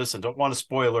White Lotus and don't want a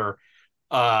spoiler,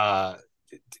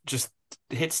 just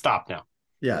hit stop now.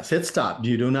 Yes, hit stop.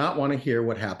 You do not want to hear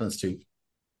what happens to.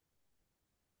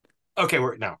 Okay,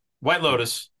 now White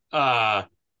Lotus.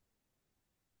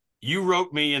 You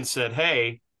wrote me and said,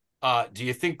 hey, do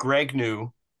you think Greg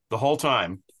knew the whole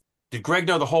time? Did Greg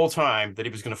know the whole time that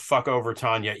he was going to fuck over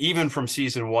Tanya, even from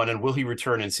season 1? And will he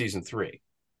return in season 3?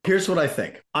 Here's what I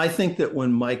think. I think that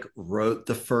when Mike wrote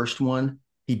the first one,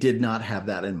 he did not have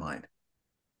that in mind.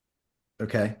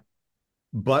 Okay.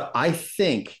 But I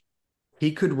think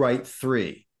he could write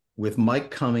 3 with Mike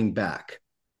coming back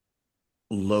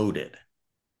loaded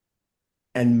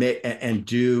and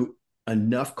do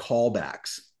enough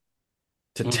callbacks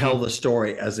to tell the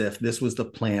story as if this was the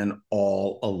plan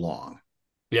all along.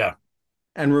 Yeah.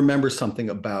 And remember something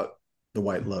about the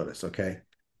White Lotus, okay?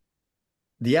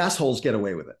 The assholes get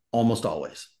away with it almost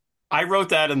always. I wrote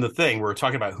that in the thing. We were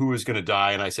talking about who was going to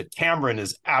die, and I said Cameron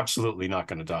is absolutely not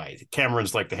going to die.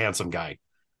 Cameron's like the handsome guy.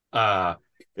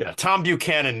 Tom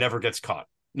Buchanan never gets caught.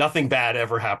 Nothing bad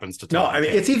ever happens to Tom. No, I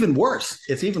mean, it's even worse.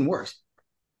 It's even worse.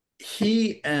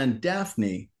 He and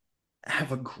Daphne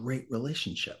have a great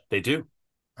relationship. They do.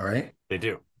 All right? They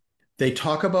do. They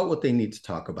talk about what they need to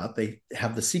talk about. They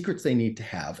have the secrets they need to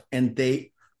have, and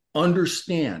they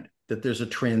understand that there's a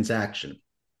transaction.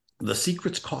 The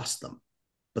secrets cost them,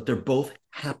 but they're both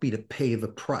happy to pay the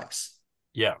price.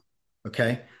 Yeah.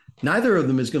 Okay. Neither of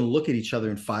them is going to look at each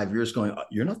other in 5 years going, oh,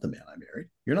 you're not the man I married.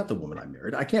 You're not the woman I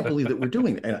married. I can't believe that we're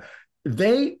doing it.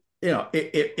 They,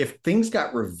 if things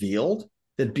got revealed,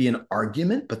 there'd be an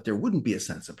argument, but there wouldn't be a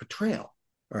sense of betrayal.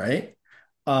 All right.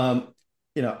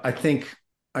 I think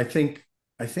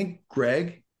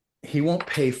Greg, he won't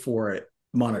pay for it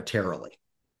monetarily.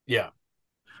 Yeah.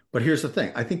 But here's the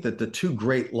thing. I think that the 2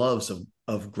 great loves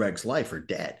of Greg's life are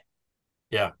dead.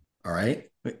 Yeah. All right.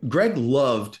 Greg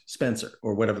loved Spencer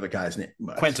or whatever the guy's name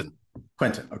was.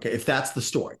 Quentin. Okay. If that's the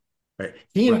story, right?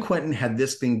 He and Quentin had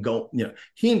this thing go,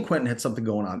 he and Quentin had something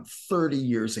going on 30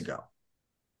 years ago.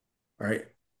 All right.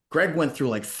 Greg went through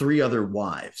like 3 other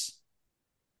wives.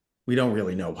 We don't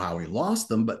really know how he lost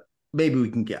them, but maybe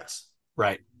we can guess.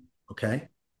 Right. Okay.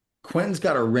 Quentin's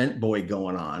got a rent boy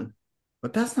going on,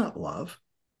 but that's not love.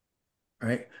 All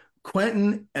right.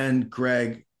 Quentin and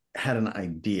Greg had an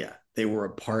idea. They were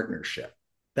a partnership.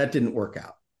 That didn't work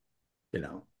out.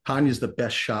 Tanya's the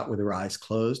best shot with her eyes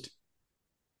closed.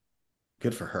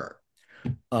 Good for her.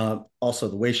 Also,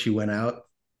 the way she went out,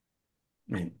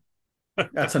 I mean,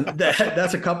 that's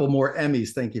a couple more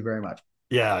Emmys. Thank you very much.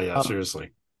 Yeah,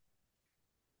 seriously.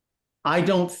 I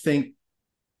don't think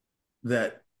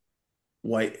that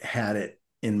White had it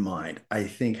in mind. I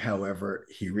think, however,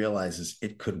 he realizes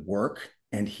it could work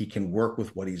and he can work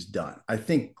with what he's done. I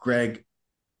think Greg,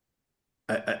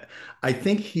 I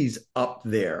think he's up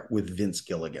there with Vince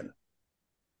Gilligan.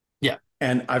 Yeah.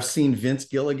 And I've seen Vince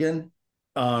Gilligan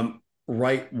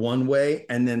write one way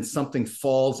and then something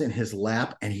falls in his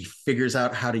lap and he figures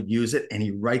out how to use it and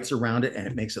he writes around it and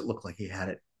it makes it look like he had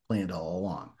it planned all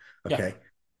along. Okay.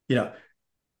 Yeah.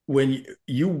 When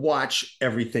you watch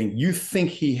everything, you think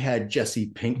he had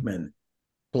Jesse Pinkman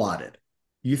plotted.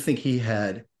 You think he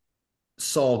had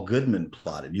Saul Goodman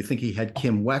plotted. You think he had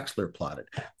Kim Wexler plotted.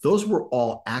 Those were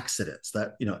all accidents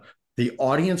that, the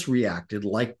audience reacted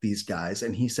like these guys.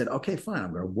 And he said, okay, fine,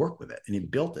 I'm going to work with it. And he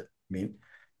built it. I mean,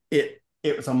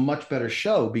 it was a much better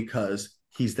show because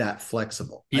he's that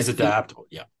flexible. He's adaptable.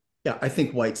 Yeah. Yeah. I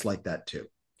think White's like that too.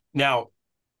 Now,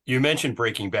 you mentioned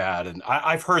Breaking Bad, and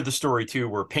I've heard the story too,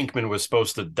 where Pinkman was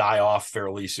supposed to die off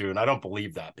fairly soon. I don't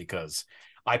believe that because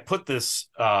I put this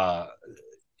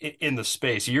in the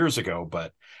space years ago,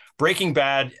 but Breaking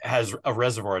Bad has a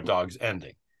Reservoir Dogs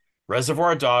ending.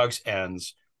 Reservoir Dogs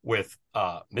ends with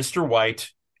Mr. White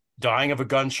dying of a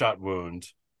gunshot wound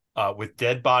with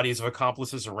dead bodies of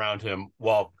accomplices around him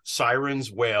while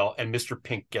sirens wail and Mr.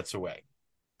 Pink gets away.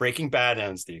 Breaking Bad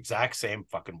ends the exact same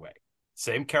fucking way.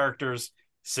 Same characters,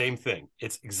 same thing.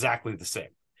 It's exactly the same.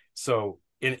 So,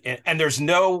 and there's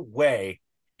no way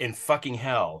in fucking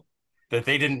hell that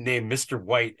they didn't name Mr.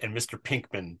 White and Mr.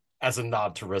 Pinkman as a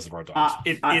nod to Reservoir Dogs.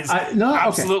 It is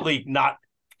absolutely not.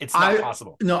 It's not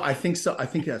possible. No, I think so. I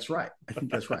think that's right.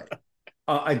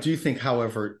 I do think,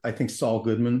 however, I think Saul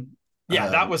Goodman. Yeah,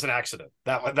 that was an accident.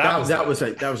 That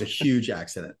was a huge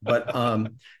accident. But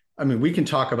I mean, we can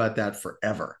talk about that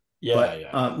forever. Yeah,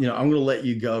 but, I'm going to let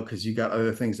you go because you got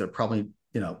other things that probably,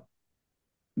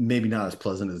 maybe not as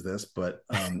pleasant as this. But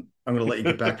I'm going to let you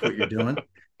get back to what you're doing.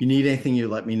 You need anything, you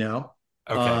let me know.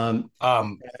 Okay. And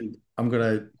I'm going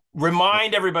to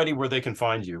remind everybody where they can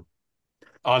find you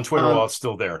on Twitter while it's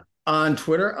still there. On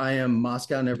Twitter, I am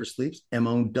Moscow Never Sleeps,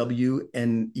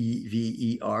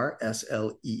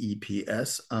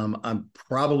 MOWNEVERSLEEPS. I'm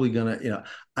probably gonna,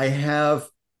 I have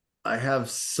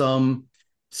some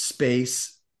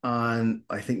space on,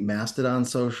 I think, Mastodon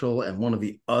social and one of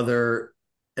the other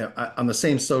on the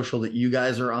same social that you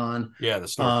guys are on. Yeah, the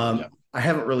story. I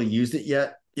haven't really used it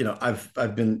yet.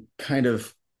 I've been kind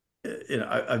of.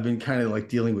 I've been kind of like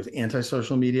dealing with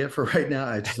anti-social media for right now.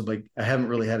 I haven't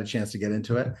really had a chance to get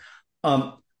into it.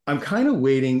 I'm kind of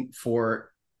waiting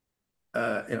for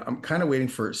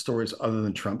stories other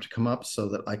than Trump to come up so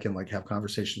that I can have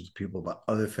conversations with people about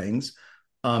other things.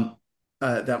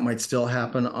 That might still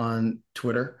happen on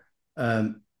Twitter.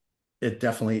 It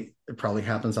probably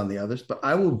happens on the others, but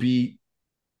I will be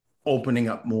opening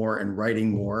up more and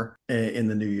writing more in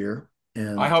the new year.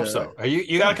 And I hope so.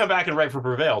 You got to come back and write for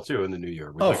Prevail too in the new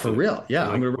year. For real? Yeah,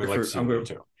 I'm going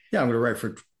to write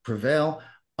for Prevail.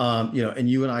 And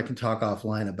you and I can talk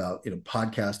offline about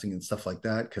podcasting and stuff like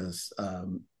that because I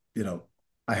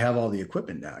have all the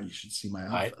equipment now. You should see my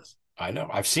office. I know.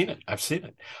 I've seen it.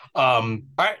 All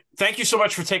right. Thank you so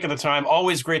much for taking the time.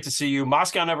 Always great to see you.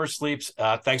 Moscow Never Sleeps.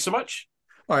 Thanks so much.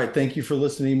 All right. Thank you for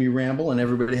listening to me ramble, and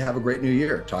everybody have a great new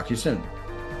year. Talk to you soon.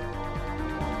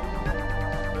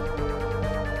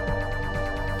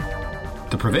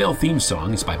 The Prevail theme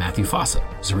song is by Matthew Fossa.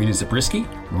 Zarina Zabriskie,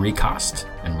 Marie Kost,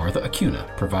 and Martha Acuna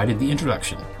provided the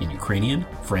introduction in Ukrainian,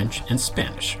 French, and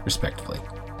Spanish, respectively.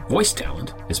 Voice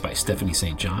talent is by Stephanie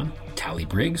St. John, Tally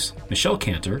Briggs, Michelle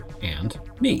Cantor, and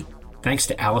me. Thanks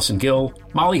to Allison Gill,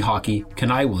 Molly Hockey,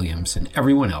 Kenai Williams, and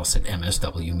everyone else at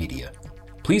MSW Media.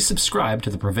 Please subscribe to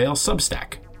the Prevail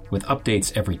Substack with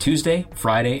updates every Tuesday,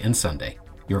 Friday, and Sunday.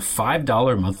 Your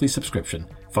 $5 monthly subscription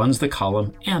funds the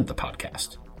column and the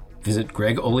podcast. Visit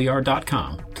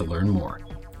gregoliar.com to learn more.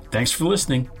 Thanks for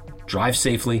listening. Drive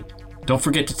safely. Don't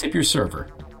forget to tip your server.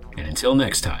 And until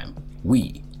next time,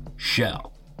 we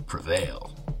shall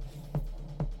prevail.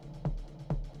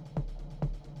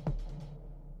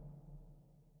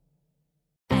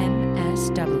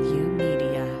 MSW Media.